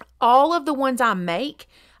 all of the ones I make,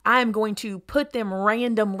 I am going to put them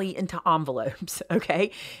randomly into envelopes, okay?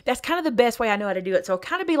 That's kind of the best way I know how to do it. So it'll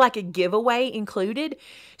kind of be like a giveaway included.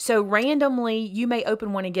 So randomly, you may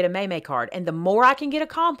open one and get a Maymay card. And the more I can get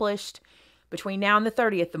accomplished between now and the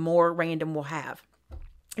 30th, the more random we'll have.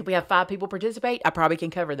 If we have 5 people participate, I probably can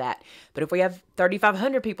cover that. But if we have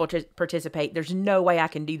 3,500 people participate, there's no way I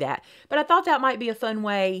can do that. But I thought that might be a fun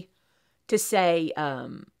way to say,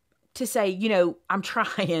 I'm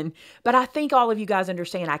trying, but I think all of you guys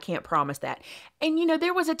understand I can't promise that. And,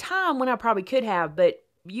 there was a time when I probably could have, but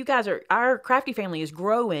you guys our crafty family is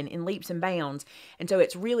growing in leaps and bounds. And so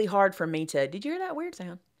it's really hard for me did you hear that weird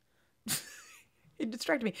sound? It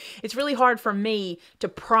distracted me. It's really hard for me to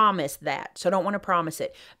promise that. So I don't want to promise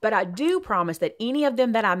it, but I do promise that any of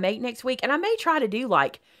them that I make next week, and I may try to do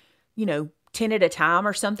 10 at a time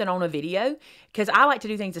or something on a video, because I like to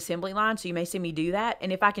do things assembly line, so you may see me do that.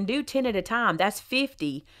 And if I can do 10 at a time, that's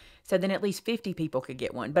 50. So then at least 50 people could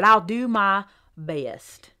get one. But I'll do my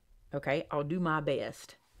best. Okay? I'll do my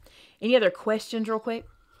best. Any other questions real quick?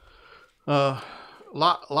 Lot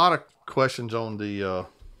of questions on the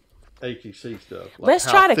ATC stuff. Let's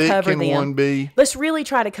try to cover them. How thick can one be? Let's really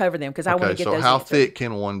try to cover them, because I want to get those so how answered. thick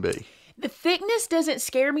can one be? The thickness doesn't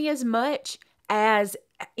scare me as much as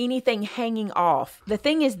anything hanging off. The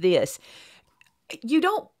thing is this,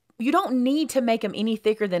 you don't need to make them any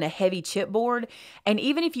thicker than a heavy chipboard. And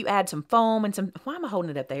even if you add some foam and some, why am I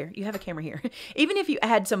holding it up there? You have a camera here. Even if you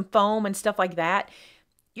add some foam and stuff like that,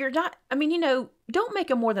 you're not, I mean, don't make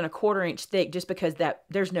them more than a 1/4 inch thick just because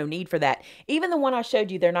there's no need for that. Even the one I showed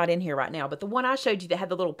you, they're not in here right now, but the one I showed you that had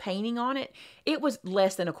the little painting on it, it was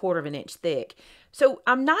less than a 1/4 inch thick. So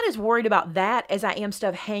I'm not as worried about that as I am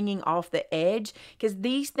stuff hanging off the edge, because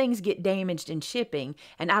these things get damaged in shipping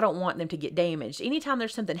and I don't want them to get damaged. Anytime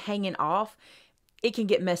there's something hanging off, it can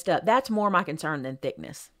get messed up. That's more my concern than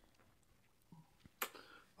thickness.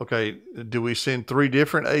 Okay, do we send 3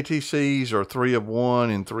 different ATCs or 3 of one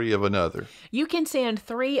and 3 of another? You can send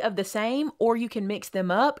 3 of the same, or you can mix them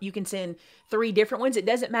up. You can send 3 different ones. It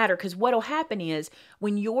doesn't matter, because what will happen is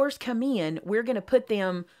when yours come in, we're going to put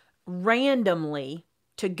them randomly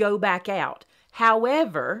to go back out.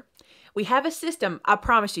 However, we have a system. I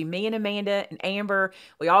promise you, me and Amanda and Amber,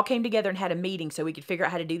 we all came together and had a meeting so we could figure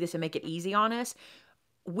out how to do this and make it easy on us.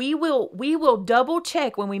 We will double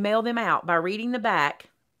check when we mail them out by reading the back.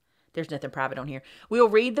 There's nothing private on here. We'll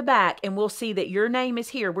read the back and we'll see that your name is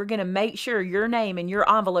here. We're going to make sure your name and your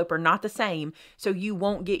envelope are not the same, so you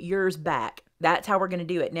won't get yours back. That's how we're going to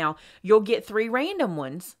do it. Now, you'll get 3 random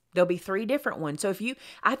ones. There'll be 3 different ones. So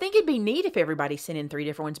I think it'd be neat if everybody sent in 3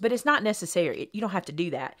 different ones, but it's not necessary. You don't have to do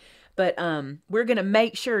that. But we're going to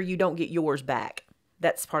make sure you don't get yours back.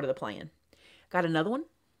 That's part of the plan. Got another one?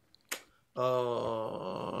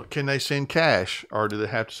 Can they send cash, or do they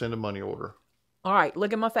have to send a money order? All right,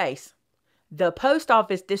 look at my face. The post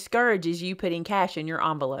office discourages you putting cash in your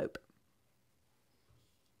envelope.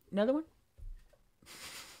 Another one?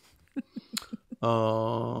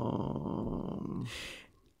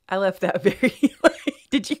 I left that very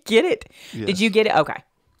Did you get it? Yes. Did you get it? Okay.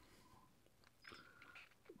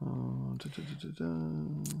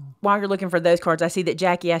 While you're looking for those cards, I see that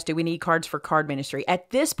Jackie asked, do we need cards for card ministry? At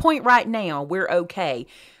this point right now, we're okay.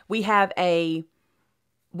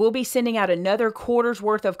 We'll be sending out another 1/4's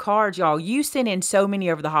worth of cards, y'all. You sent in so many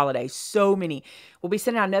over the holidays, so many. We'll be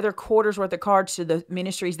sending out another 1/4's worth of cards to the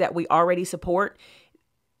ministries that we already support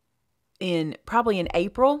probably in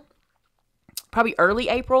April, probably early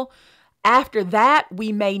April. After that,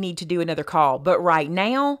 we may need to do another call, but right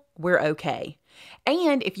now we're okay.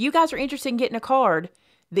 And if you guys are interested in getting a card,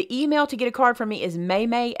 the email to get a card from me is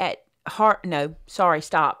Maymay at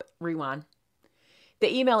rewind.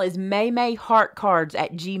 The email is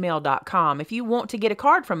maymayheartcards@gmail.com. If you want to get a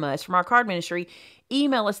card from us, from our card ministry,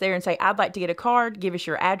 email us there and say, I'd like to get a card. Give us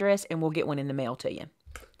your address, and we'll get one in the mail to you.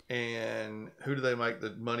 And who do they make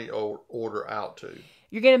the money order out to?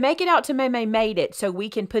 You're going to make it out to Maymay Made It so we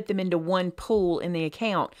can put them into one pool in the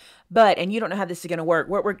account. And you don't know how this is going to work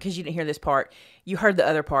because you didn't hear this part. You heard the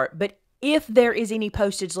other part. But if there is any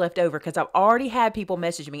postage left over, because I've already had people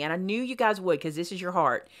message me, and I knew you guys would because this is your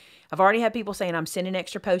heart. I've already had people saying I'm sending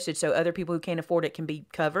extra postage so other people who can't afford it can be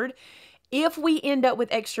covered. If we end up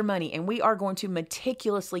with extra money, and we are going to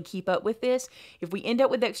meticulously keep up with this, if we end up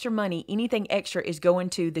with extra money, anything extra is going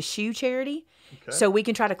to the shoe charity. Okay. So we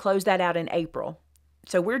can try to close that out in April.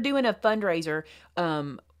 So we're doing a fundraiser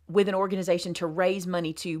with an organization to raise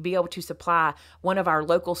money to be able to supply one of our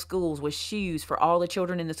local schools with shoes for all the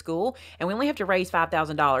children in the school. And we only have to raise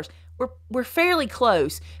 $5,000. We're fairly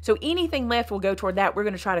close. So anything left will go toward that. We're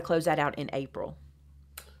going to try to close that out in April.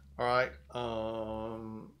 All right.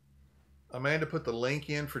 Amanda put the link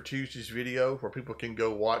in for Tuesday's video where people can go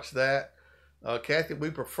watch that. Kathy, we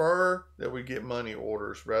prefer that we get money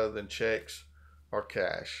orders rather than checks or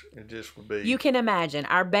cash. It just would be... You can imagine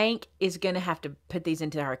our bank is going to have to put these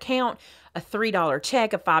into our account. A $3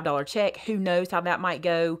 check, a $5 check. Who knows how that might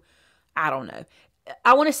go? I don't know.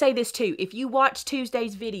 I want to say this too. If you watch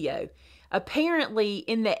Tuesday's video, apparently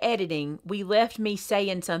in the editing, we left me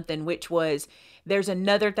saying something, which was, there's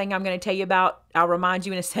another thing I'm going to tell you about. I'll remind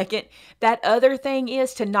you in a second. That other thing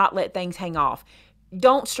is to not let things hang off.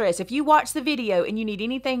 Don't stress. If you watch the video and you need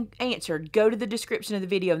anything answered, go to the description of the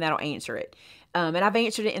video and that'll answer it. And I've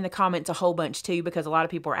answered it in the comments a whole bunch too, because a lot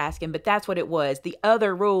of people are asking, but that's what it was. The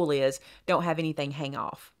other rule is don't have anything hang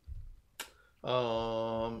off.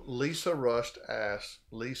 Lisa Rush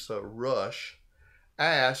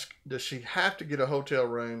asked, does she have to get a hotel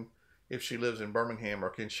room if she lives in Birmingham, or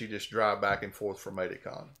can she just drive back and forth from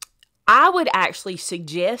MadeItCon? I would actually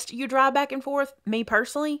suggest you drive back and forth, me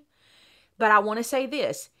personally, but I want to say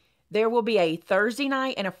this. There will be a Thursday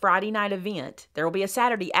night and a Friday night event. There will be a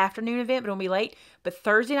Saturday afternoon event, but it'll be late. But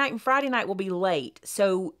Thursday night and Friday night will be late.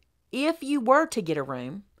 So if you were to get a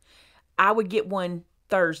room, I would get one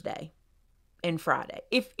Thursday and Friday.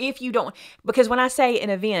 If you don't, because when I say an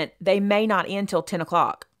event, they may not end till 10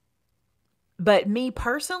 o'clock. But me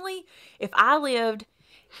personally, if I lived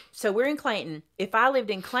So we're in Clanton. If I lived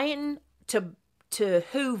in Clanton to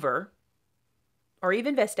Hoover, or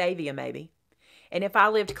even Vestavia maybe, and if I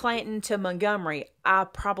lived Clanton to Montgomery, I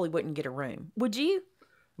probably wouldn't get a room. Would you?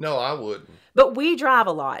 No, I wouldn't. But we drive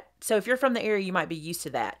a lot. So if you're from the area, you might be used to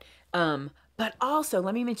that. But also,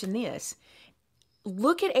 let me mention this.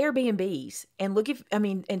 Look at Airbnbs and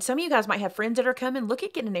and some of you guys might have friends that are coming. Look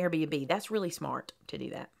at getting an Airbnb. That's really smart to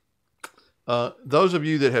do that. Those of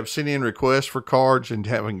you that have sent in requests for cards and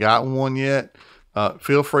haven't gotten one yet,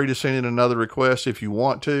 feel free to send in another request if you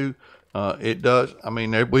want to. It does. I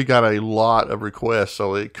mean, we got a lot of requests,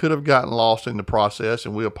 so it could have gotten lost in the process,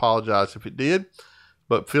 and we apologize if it did.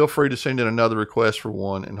 But feel free to send in another request for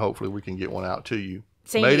one, and hopefully we can get one out to you.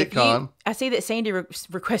 Sandy, Made It Con. I see that Sandy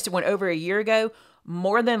requested one over a year ago.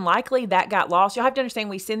 More than likely, that got lost. You'll have to understand,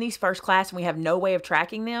 we send these first class, and we have no way of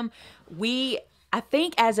tracking them. I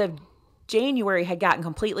think as of January, had gotten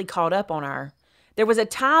completely caught up on our... There was a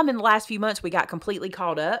time in the last few months we got completely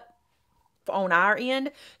caught up on our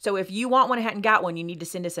end. So if you want one and hadn't got one, you need to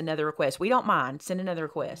send us another request. We don't mind. Send another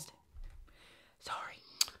request. Sorry.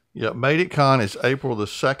 Yeah, Made It Con is April the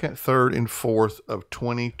 2nd, 3rd, and 4th of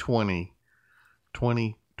 2020.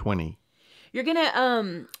 2020. You're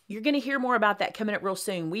gonna hear more about that coming up real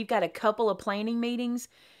soon. We've got a couple of planning meetings.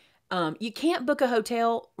 You can't book a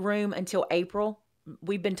hotel room until April.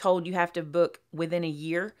 We've been told you have to book within a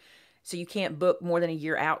year. So you can't book more than a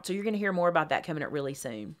year out. So you're going to hear more about that coming up really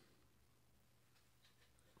soon.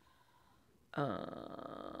 Could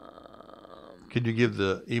you give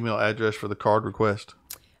the email address for the card request?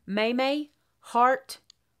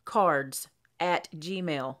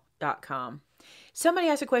 maymayheartcards@gmail.com. Somebody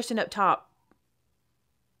asked a question up top.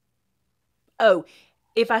 Oh,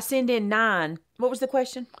 if I send in 9, what was the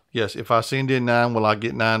question? Yes, if I send in 9, will I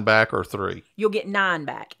get 9 back or 3? You'll get 9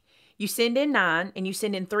 back. You send in 9, and you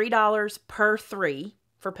send in $3 per 3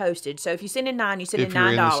 for postage. So if you send in 9, you send in $9. If you're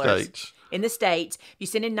in the States. In the States, you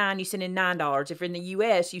send in 9, you send in $9. If you're in the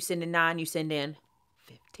U.S., you send in 9, you send in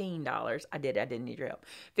 $15. I didn't need your help.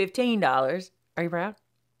 $15. Are you proud?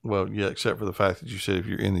 Well, yeah, except for the fact that you said if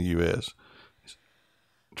you're in the U.S.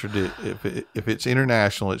 If it's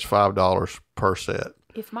international, it's $5 per set.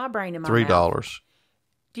 If my brain and my $3 mouth,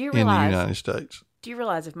 do you realize, in the United States. Do you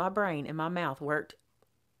realize if my brain and my mouth worked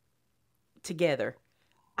together,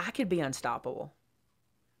 I could be unstoppable?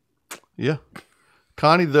 Yeah.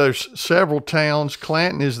 Connie, there's several towns.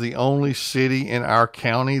 Clanton is the only city in our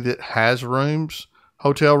county that has rooms,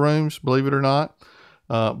 hotel rooms, believe it or not.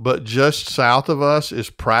 But just south of us is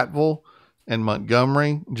Prattville and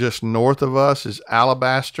Montgomery. Just north of us is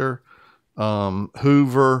Alabaster,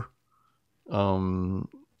 Hoover,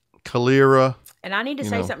 Calera. And I need to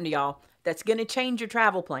say something to y'all that's going to change your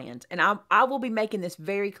travel plans. And I will be making this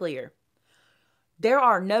very clear. There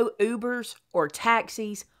are no Ubers or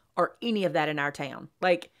taxis or any of that in our town.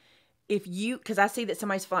 Like, because I see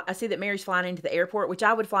that I see that Mary's flying into the airport, which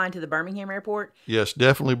I would fly into the Birmingham airport. Yes,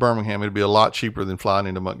 definitely Birmingham. It'd be a lot cheaper than flying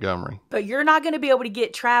into Montgomery. But you're not going to be able to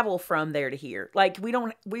get travel from there to here. Like, we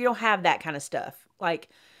don't have that kind of stuff. Like,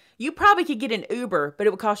 you probably could get an Uber, but it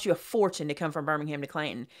would cost you a fortune to come from Birmingham to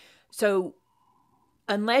Clanton. So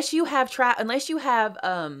unless you have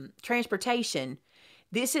transportation,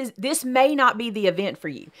 this may not be the event for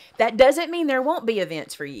you. That doesn't mean there won't be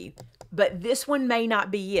events for you, but this one may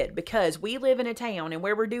not be it, because we live in a town, and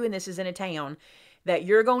where we're doing this is in a town that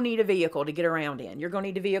you're going to need a vehicle to get around in. You're going to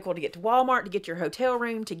need a vehicle to get to Walmart, to get your hotel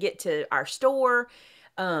room, to get to our store.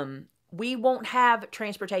 We won't have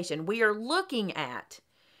transportation. We are looking at,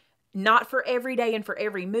 not for every day and for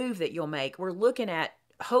every move that you'll make, we're looking at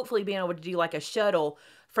hopefully being able to do like a shuttle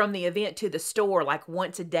from the event to the store like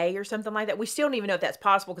once a day or something like that. We still don't even know if that's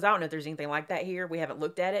possible, because I don't know if there's anything like that here. We haven't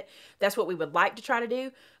looked at it. That's what we would like to try to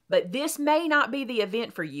do. But this may not be the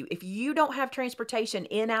event for you. If you don't have transportation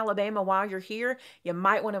in Alabama while you're here, you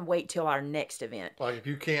might want to wait till our next event. Like if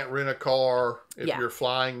you can't rent a car, if you're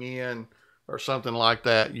flying in or something like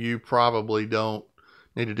that, you probably don't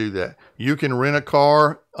need to do that. You can rent a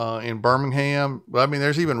car in Birmingham. I mean,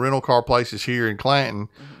 there's even rental car places here in Clanton,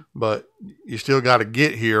 but you still got to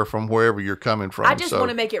get here from wherever you're coming from. I just want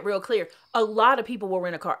to make it real clear. A lot of people will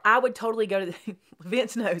rent a car. I would totally go to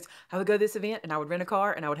Vince knows. I would go to this event and I would rent a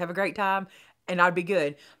car and I would have a great time and I'd be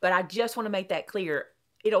good. But I just want to make that clear.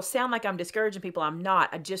 It'll sound like I'm discouraging people. I'm not.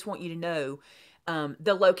 I just want you to know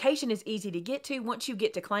the location is easy to get to. Once you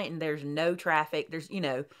get to Clanton, there's no traffic. There's,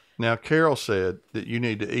 Now, Carol said that you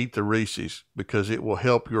need to eat the Reese's because it will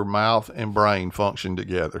help your mouth and brain function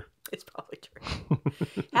together. It's probably true.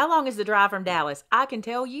 How long is the drive from Dallas? I can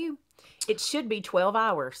tell you it should be 12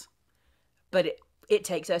 hours, but it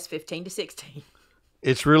takes us 15 to 16.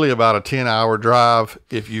 It's really about a 10-hour drive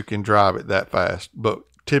if you can drive it that fast. But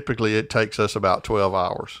typically it takes us about 12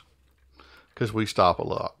 hours because we stop a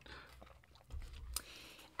lot.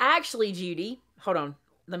 Actually, Judy, hold on.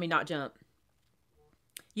 Let me not jump.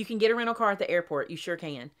 You can get a rental car at the airport. You sure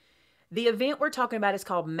can. The event we're talking about is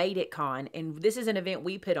called Made It Con, and this is an event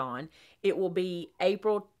we put on. It will be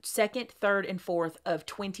April 2nd, 3rd, and 4th of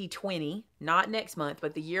 2020, not next month,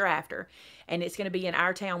 but the year after. And it's going to be in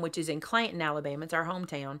our town, which is in Clanton, Alabama. It's our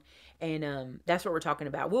hometown, and that's what we're talking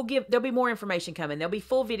about. There'll be more information coming. There'll be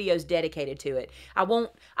full videos dedicated to it. I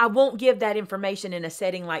won't give that information in a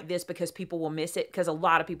setting like this because people will miss it, because a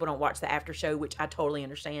lot of people don't watch the after show, which I totally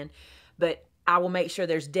understand. But I will make sure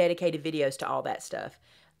there's dedicated videos to all that stuff.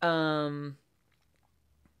 There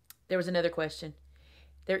was another question.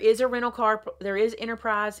 There is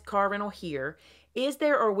Enterprise car rental here. Is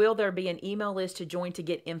there or will there be an email list to join to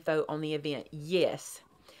get info on the event? Yes.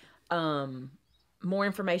 More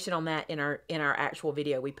information on that in our actual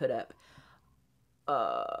video we put up.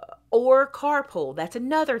 Or carpool. That's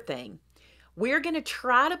another thing. We're going to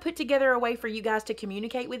try to put together a way for you guys to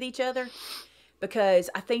communicate with each other, because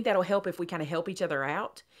I think that'll help if we kind of help each other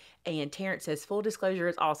out. And Terrence says, full disclosure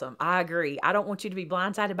is awesome. I agree. I don't want you to be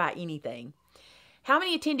blindsided by anything. How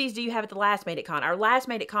many attendees do you have at the last Made It Con? Our last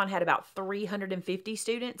Made It Con had about 350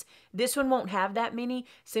 students. This one won't have that many,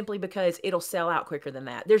 simply because it'll sell out quicker than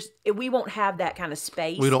that. We won't have that kind of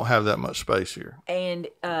space. We don't have that much space here. And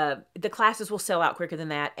the classes will sell out quicker than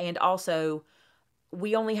that. And also,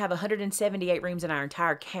 we only have 178 rooms in our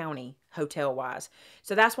entire county, hotel-wise.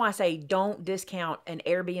 So that's why I say don't discount an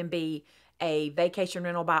Airbnb, a vacation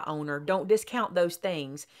rental by owner. Don't discount those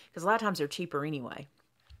things, because a lot of times they're cheaper anyway.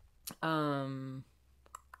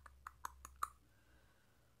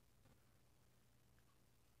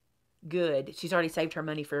 Good. She's already saved her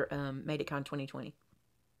money for Made It Con 2020.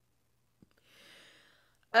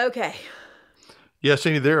 Okay. Yeah,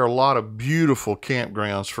 Cindy, there are a lot of beautiful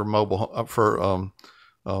campgrounds for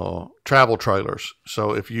travel trailers.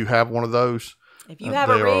 So if you have one of those, if you have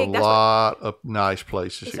a rig, there are a lot of nice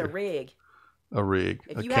places it's here. a rig. A rig.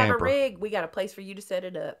 If you have a rig, we got a place for you to set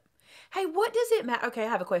it up. Hey, what does it matter? Okay, I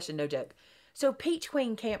have a question, no joke. So Peach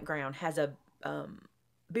Queen Campground has a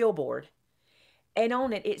billboard, and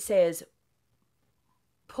on it says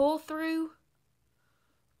pull through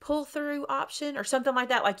option or something like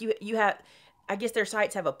that. Like you have, I guess their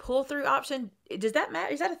sites have a pull through option. Does that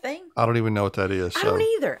matter? Is that a thing? I don't even know what that is. I don't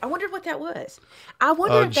either. I wondered what that was. I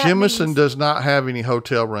wonder if that Jemison means... does not have any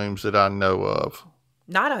hotel rooms that I know of.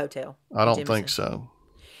 Not a hotel. I don't think so.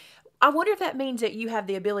 I wonder if that means that you have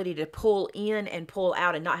the ability to pull in and pull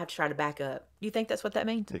out and not have to try to back up. Do you think that's what that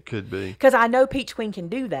means? It could be. Because I know Peach Queen can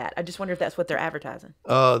do that. I just wonder if that's what they're advertising.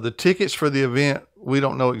 The tickets for the event, we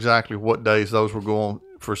don't know exactly what days those were going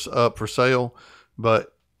up for sale,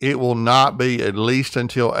 but it will not be at least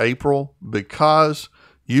until April, because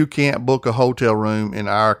you can't book a hotel room in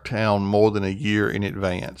our town more than a year in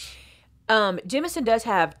advance. Jemison does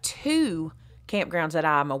have 2 campgrounds that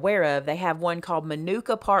I'm aware of. They have one called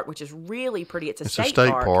Manuka Park, which is really pretty. It's a state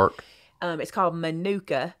park. It's called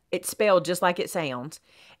Manuka. It's spelled just like it sounds.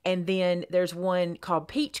 And then there's one called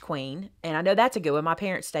Peach Queen, and I know that's a good one. My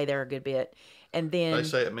parents stay there a good bit. And then they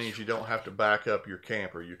say it means you don't have to back up your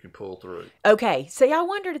camper. You can pull through. Okay. See, I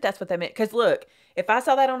wondered if that's what that meant. Because look, if I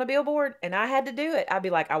saw that on a billboard and I had to do it, I'd be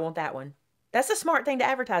like, I want that one. That's a smart thing to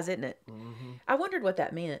advertise, isn't it? Mm-hmm. I wondered what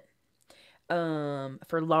that meant.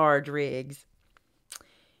 For large rigs.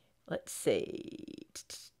 Let's see.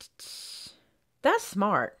 That's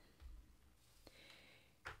smart.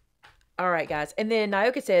 All right, guys. And then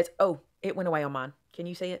Nyoka says, oh, it went away on mine. Can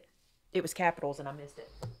you see it? It was capitals and I missed it.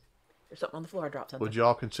 There's something on the floor. I dropped something. Would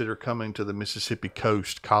y'all consider coming to the Mississippi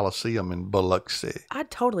Coast Coliseum in Biloxi?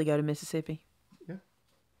 I'd totally go to Mississippi. Yeah.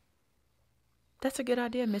 That's a good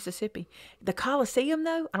idea, Mississippi. The Coliseum,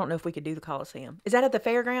 though, I don't know if we could do the Coliseum. Is that at the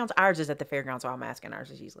fairgrounds? Ours is at the fairgrounds, so I'm asking.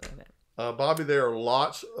 Ours is usually at that. Bobby, there are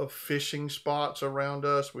lots of fishing spots around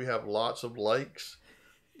us. We have lots of lakes.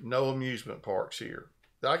 No amusement parks here.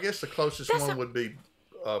 I guess the closest one would be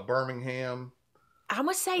Birmingham. I'm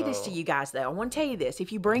going to say this to you guys, though. I want to tell you this.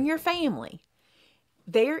 If you bring your family,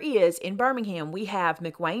 there is, in Birmingham, we have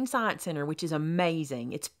McWayne Science Center, which is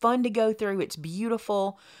amazing. It's fun to go through. It's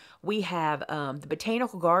beautiful. We have the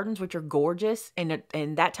Botanical Gardens, which are gorgeous. And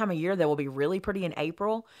that time of year, they will be really pretty in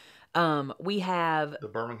April. We have the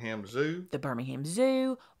Birmingham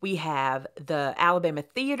Zoo. We have the Alabama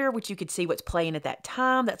Theater, which you could see what's playing at that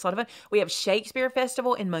time. That's a lot of fun. We have Shakespeare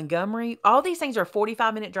Festival in Montgomery. All these things are a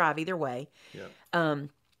 45-minute drive either way. Yeah.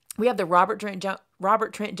 We have the Robert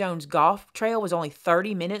Trent Jones Golf Trail was only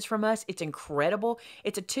 30 minutes from us. It's incredible.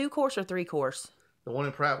 It's a 2-course or 3-course. The one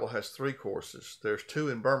in Prattville has 3 courses. There's 2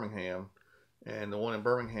 in Birmingham, and the one in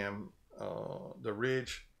Birmingham, the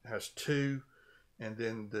Ridge, has 2, and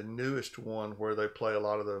then the newest one where they play a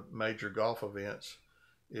lot of the major golf events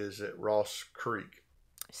is at Ross Creek.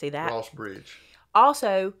 See that? Ross Bridge.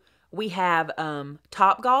 Also, we have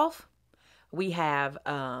Top Golf. We have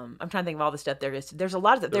I'm trying to think of all the stuff there is. There's a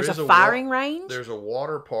lot of there's a firing range. There's a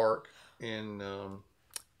water park in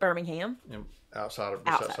Birmingham. Outside of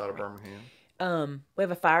Birmingham. We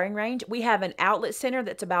have a firing range. We have an outlet center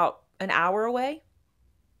that's about an hour away.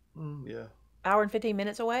 Yeah. Hour and 15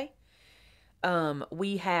 minutes away.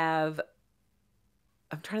 We have,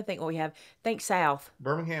 I'm trying to think what we have. Think south.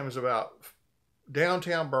 Birmingham is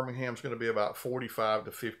downtown Birmingham is going to be about 45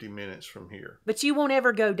 to 50 minutes from here. But you won't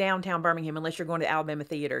ever go downtown Birmingham unless you're going to Alabama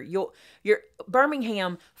Theater.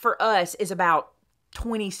 Birmingham for us is about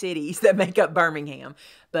 20 cities that make up Birmingham.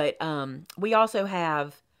 But we also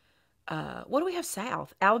have, what do we have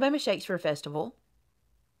south? Alabama Shakespeare Festival.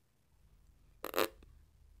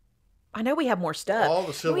 I know we have more stuff. All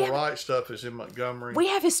the civil rights stuff is in Montgomery. We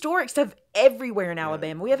have historic stuff everywhere in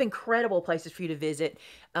Alabama. We have incredible places for you to visit.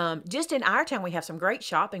 Just in our town, we have some great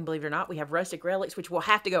shopping, believe it or not. We have Rustic Relics, which we'll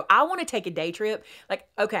have to go. I want to take a day trip. Like,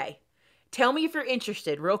 okay, tell me if you're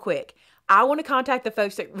interested real quick. I want to contact the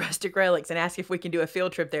folks at Rustic Relics and ask if we can do a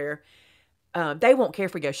field trip there. They won't care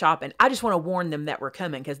if we go shopping. I just want to warn them that we're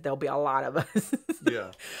coming because there'll be a lot of us.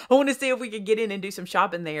 Yeah. I want to see if we could get in and do some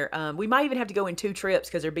shopping there. We might even have to go in 2 trips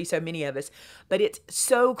because there'd be so many of us. But it's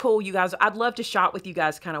so cool, you guys. I'd love to shop with you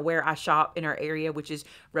guys kind of where I shop in our area, which is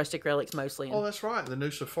Rustic Relics mostly. Oh, that's right. The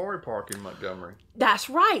new safari park in Montgomery. That's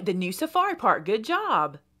right. The new safari park. Good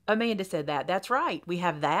job. Amanda said that. That's right. We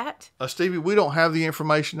have that. Stevie, we don't have the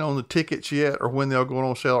information on the tickets yet or when they'll go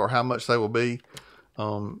on sale or how much they will be.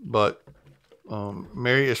 But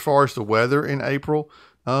Mary, as far as the weather in April,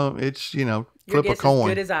 it's, flip a coin.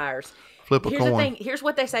 As good as ours. Flip a coin. Here's the thing. Here's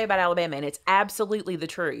what they say about Alabama, and it's absolutely the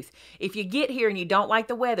truth. If you get here and you don't like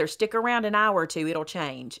the weather, stick around an hour or 2. It'll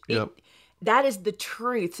change. Yep. That is the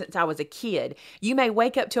truth since I was a kid. You may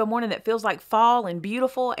wake up to a morning that feels like fall and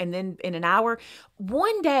beautiful, and then in an hour.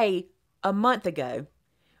 One day, a month ago,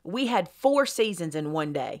 we had 4 seasons in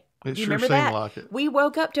one day. It Do you sure remember seemed that? like it. We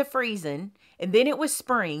woke up to freezing, and then it was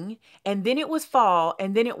spring, and then it was fall,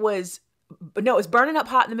 and then it was burning up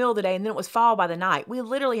hot in the middle of the day, and then it was fall by the night. We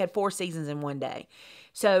literally had 4 seasons in one day.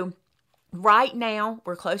 So now,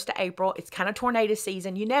 we're close to April. It's kind of tornado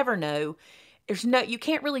season. You never know. You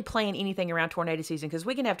can't really plan anything around tornado season because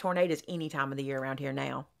we can have tornadoes any time of the year around here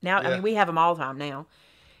now. I mean, we have them all the time now.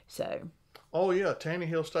 So. Oh, yeah. Tanny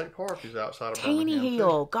Hill State Park is outside of Tanny Birmingham,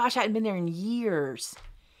 Hill. too. Gosh, I hadn't been there in years.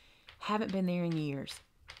 Haven't been there in years.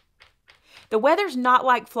 The weather's not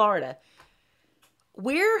like Florida.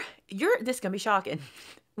 This is going to be shocking.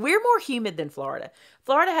 We're more humid than Florida.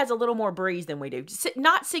 Florida has a little more breeze than we do.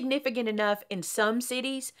 Not significant enough in some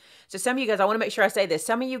cities. So some of you guys, I want to make sure I say this.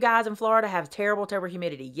 Some of you guys in Florida have terrible, terrible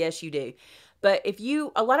humidity. Yes, you do. But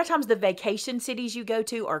a lot of times the vacation cities you go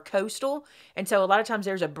to are coastal. And so a lot of times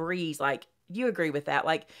there's a breeze. Like, you agree with that.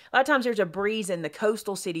 Like, a lot of times there's a breeze in the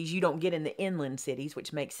coastal cities you don't get in the inland cities,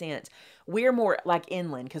 which makes sense. We're more like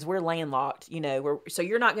inland because we're landlocked, so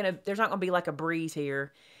there's not going to be like a breeze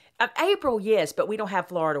here. April, yes, but we don't have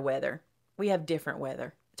Florida weather. We have different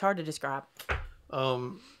weather. It's hard to describe.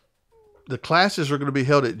 The classes are going to be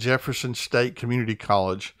held at Jefferson State Community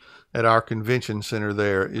College at our convention center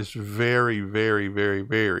there. Is very, very, very,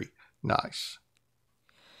 very nice.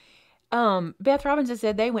 Beth Robinson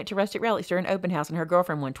said they went to Rustic Relics during an open house and her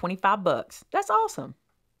girlfriend won $25. That's awesome.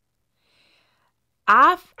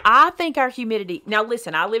 I think our humidity, now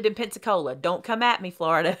listen, I lived in Pensacola. Don't come at me,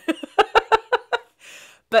 Florida.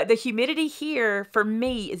 But the humidity here for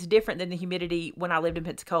me is different than the humidity when I lived in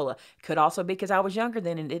Pensacola. Could also be because I was younger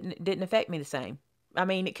then and it didn't affect me the same. I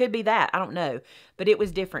mean, it could be that. I don't know. But it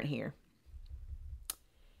was different here.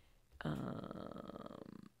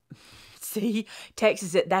 See,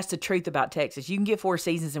 Texas, that's the truth about Texas. You can get 4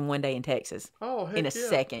 seasons in one day in Texas. Oh, heck in a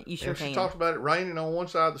second. You sure and can. She talked about it raining on one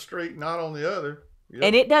side of the street, not on the other. Yep.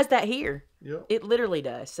 And it does that here. Yep. It literally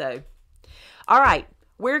does. So, all right.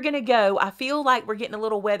 We're going to go. I feel like we're getting a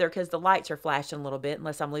little weather because the lights are flashing a little bit,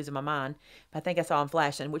 unless I'm losing my mind. I think I saw them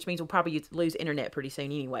flashing, which means we'll probably lose internet pretty soon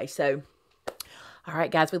anyway. So, all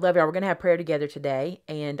right, guys, we love y'all. We're going to have prayer together today,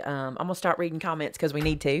 and I'm going to start reading comments because we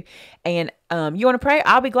need to. And you want to pray?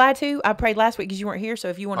 I'll be glad to. I prayed last week because you weren't here, so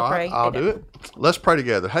if you want to pray. I'll do it. Let's pray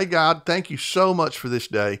together. Hey, God, thank you so much for this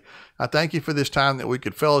day. I thank you for this time that we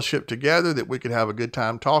could fellowship together, that we could have a good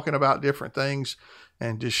time talking about different things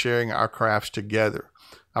and just sharing our crafts together.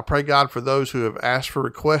 I pray, God, for those who have asked for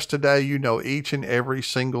requests today. You know each and every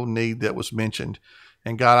single need that was mentioned.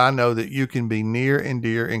 And God, I know that you can be near and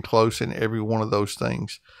dear and close in every one of those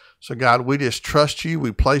things. So God, we just trust you.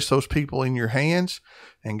 We place those people in your hands.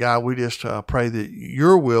 And God, we just pray that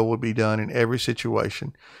your will will be done in every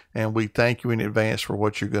situation. And we thank you in advance for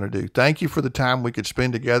what you're going to do. Thank you for the time we could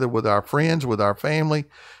spend together with our friends, with our family.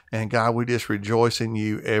 And God, we just rejoice in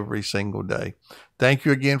you every single day. Thank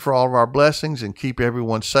you again for all of our blessings, and keep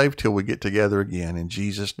everyone safe till we get together again. In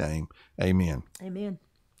Jesus' name, amen. Amen.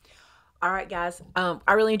 All right, guys.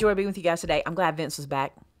 I really enjoyed being with you guys today. I'm glad Vince was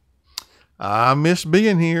back. I miss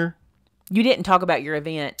being here. You didn't talk about your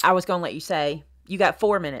event. I was going to let you say, you got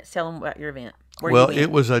 4 minutes. Tell them about your event. Well,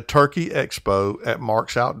 it was a turkey expo at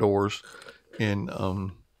Mark's Outdoors in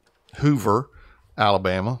Hoover,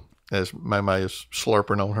 Alabama, as Maymay is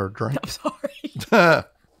slurping on her drink. I'm sorry.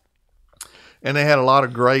 And they had a lot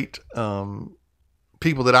of great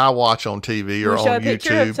people that I watch on TV or on show a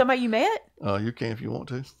picture YouTube. of somebody you met? You can if you want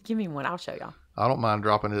to. Give me one. I'll show y'all. I don't mind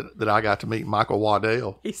dropping it that I got to meet Michael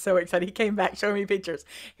Waddell. He's so excited. He came back showing me pictures.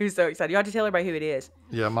 He was so excited. You have to tell everybody who it is.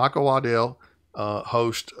 Yeah, Michael Waddell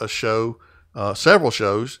hosts a show, several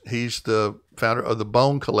shows. He's the founder of The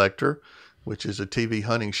Bone Collector, which is a TV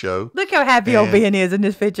hunting show. Look how happy old Ben is in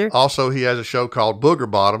this picture. Also, he has a show called Booger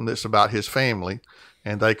Bottom that's about his family.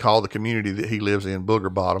 And they call the community that he lives in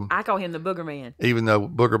Booger Bottom. I call him the Booger Man. Even though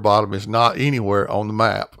Booger Bottom is not anywhere on the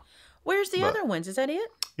map. Where's the other ones? Is that it?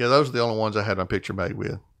 Yeah, those are the only ones I had my picture made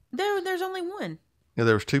with. There's only one. Yeah,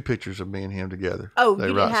 there was 2 pictures of me and him together. Oh, they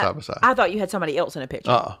you right didn't have, side by side. I thought you had somebody else in a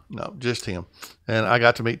picture. No, just him. And I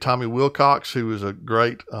got to meet Tommy Wilcox, who is a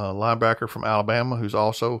great linebacker from Alabama, who's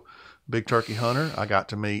also a big turkey hunter. I got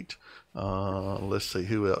to meet, let's see,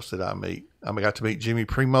 who else did I meet? I got to meet Jimmy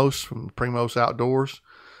Primos from Primos Outdoors.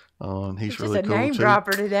 He's really cool, a name too.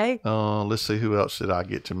 dropper today. Let's see, who else did I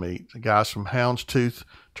get to meet? The guys from Houndstooth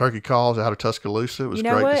Turkey Calls out of Tuscaloosa. It was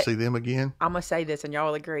great to see them again. I'm going to say this, and y'all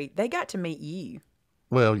will agree. They got to meet you.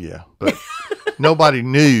 Well, yeah, but nobody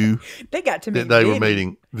knew they got to meet that they Vinny. were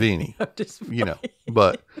meeting Vinny. Just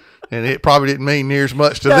But and it probably didn't mean near as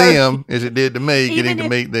much to them as it did to me getting to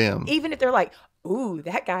meet them. Even if they're like, ooh,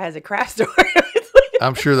 that guy has a craft store.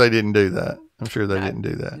 I'm sure they didn't do that. Didn't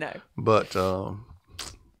do that. No. But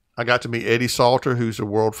I got to meet Eddie Salter, who's a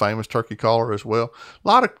world famous turkey caller as well. A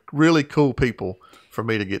lot of really cool people for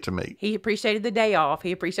me to get to meet. He appreciated the day off.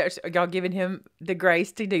 He appreciated y'all giving him the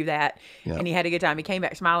grace to do that. Yeah. And he had a good time. He came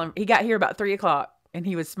back smiling. He got here about 3:00 and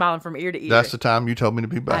he was smiling from ear to ear. That's the time you told me to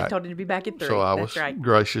be back. I told him to be back at 3. So I was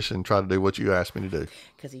gracious and tried to do what you asked me to do.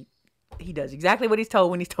 Because he does exactly what he's told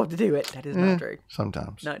when he's told to do it. That is not true.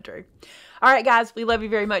 Sometimes. Not true. All right, guys. We love you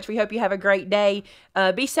very much. We hope you have a great day.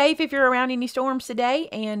 Be safe if you're around any storms today.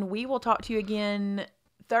 And we will talk to you again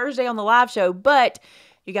Thursday on the live show. But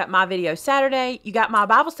you got my video Saturday. You got my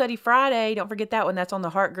Bible study Friday. Don't forget that one. That's on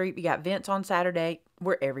the Heart Group. You got Vince on Saturday.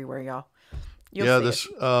 We're everywhere, y'all.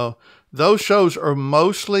 Those shows are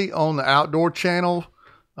mostly on the Outdoor Channel,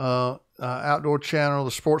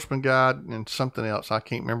 the Sportsman Guide, and something else. I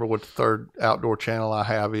can't remember what the third outdoor channel I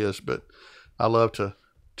have is, but I love to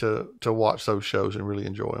watch those shows and really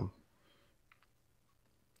enjoy them.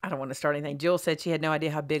 I don't want to start anything. Jill said she had no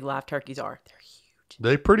idea how big live turkeys are. They're huge.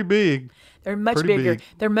 They're pretty big. They're much bigger.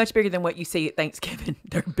 They're much bigger than what you see at Thanksgiving.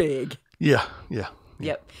 They're big. Yeah.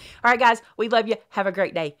 Yep. All right, guys. We love you. Have a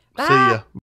great day. Bye. See ya.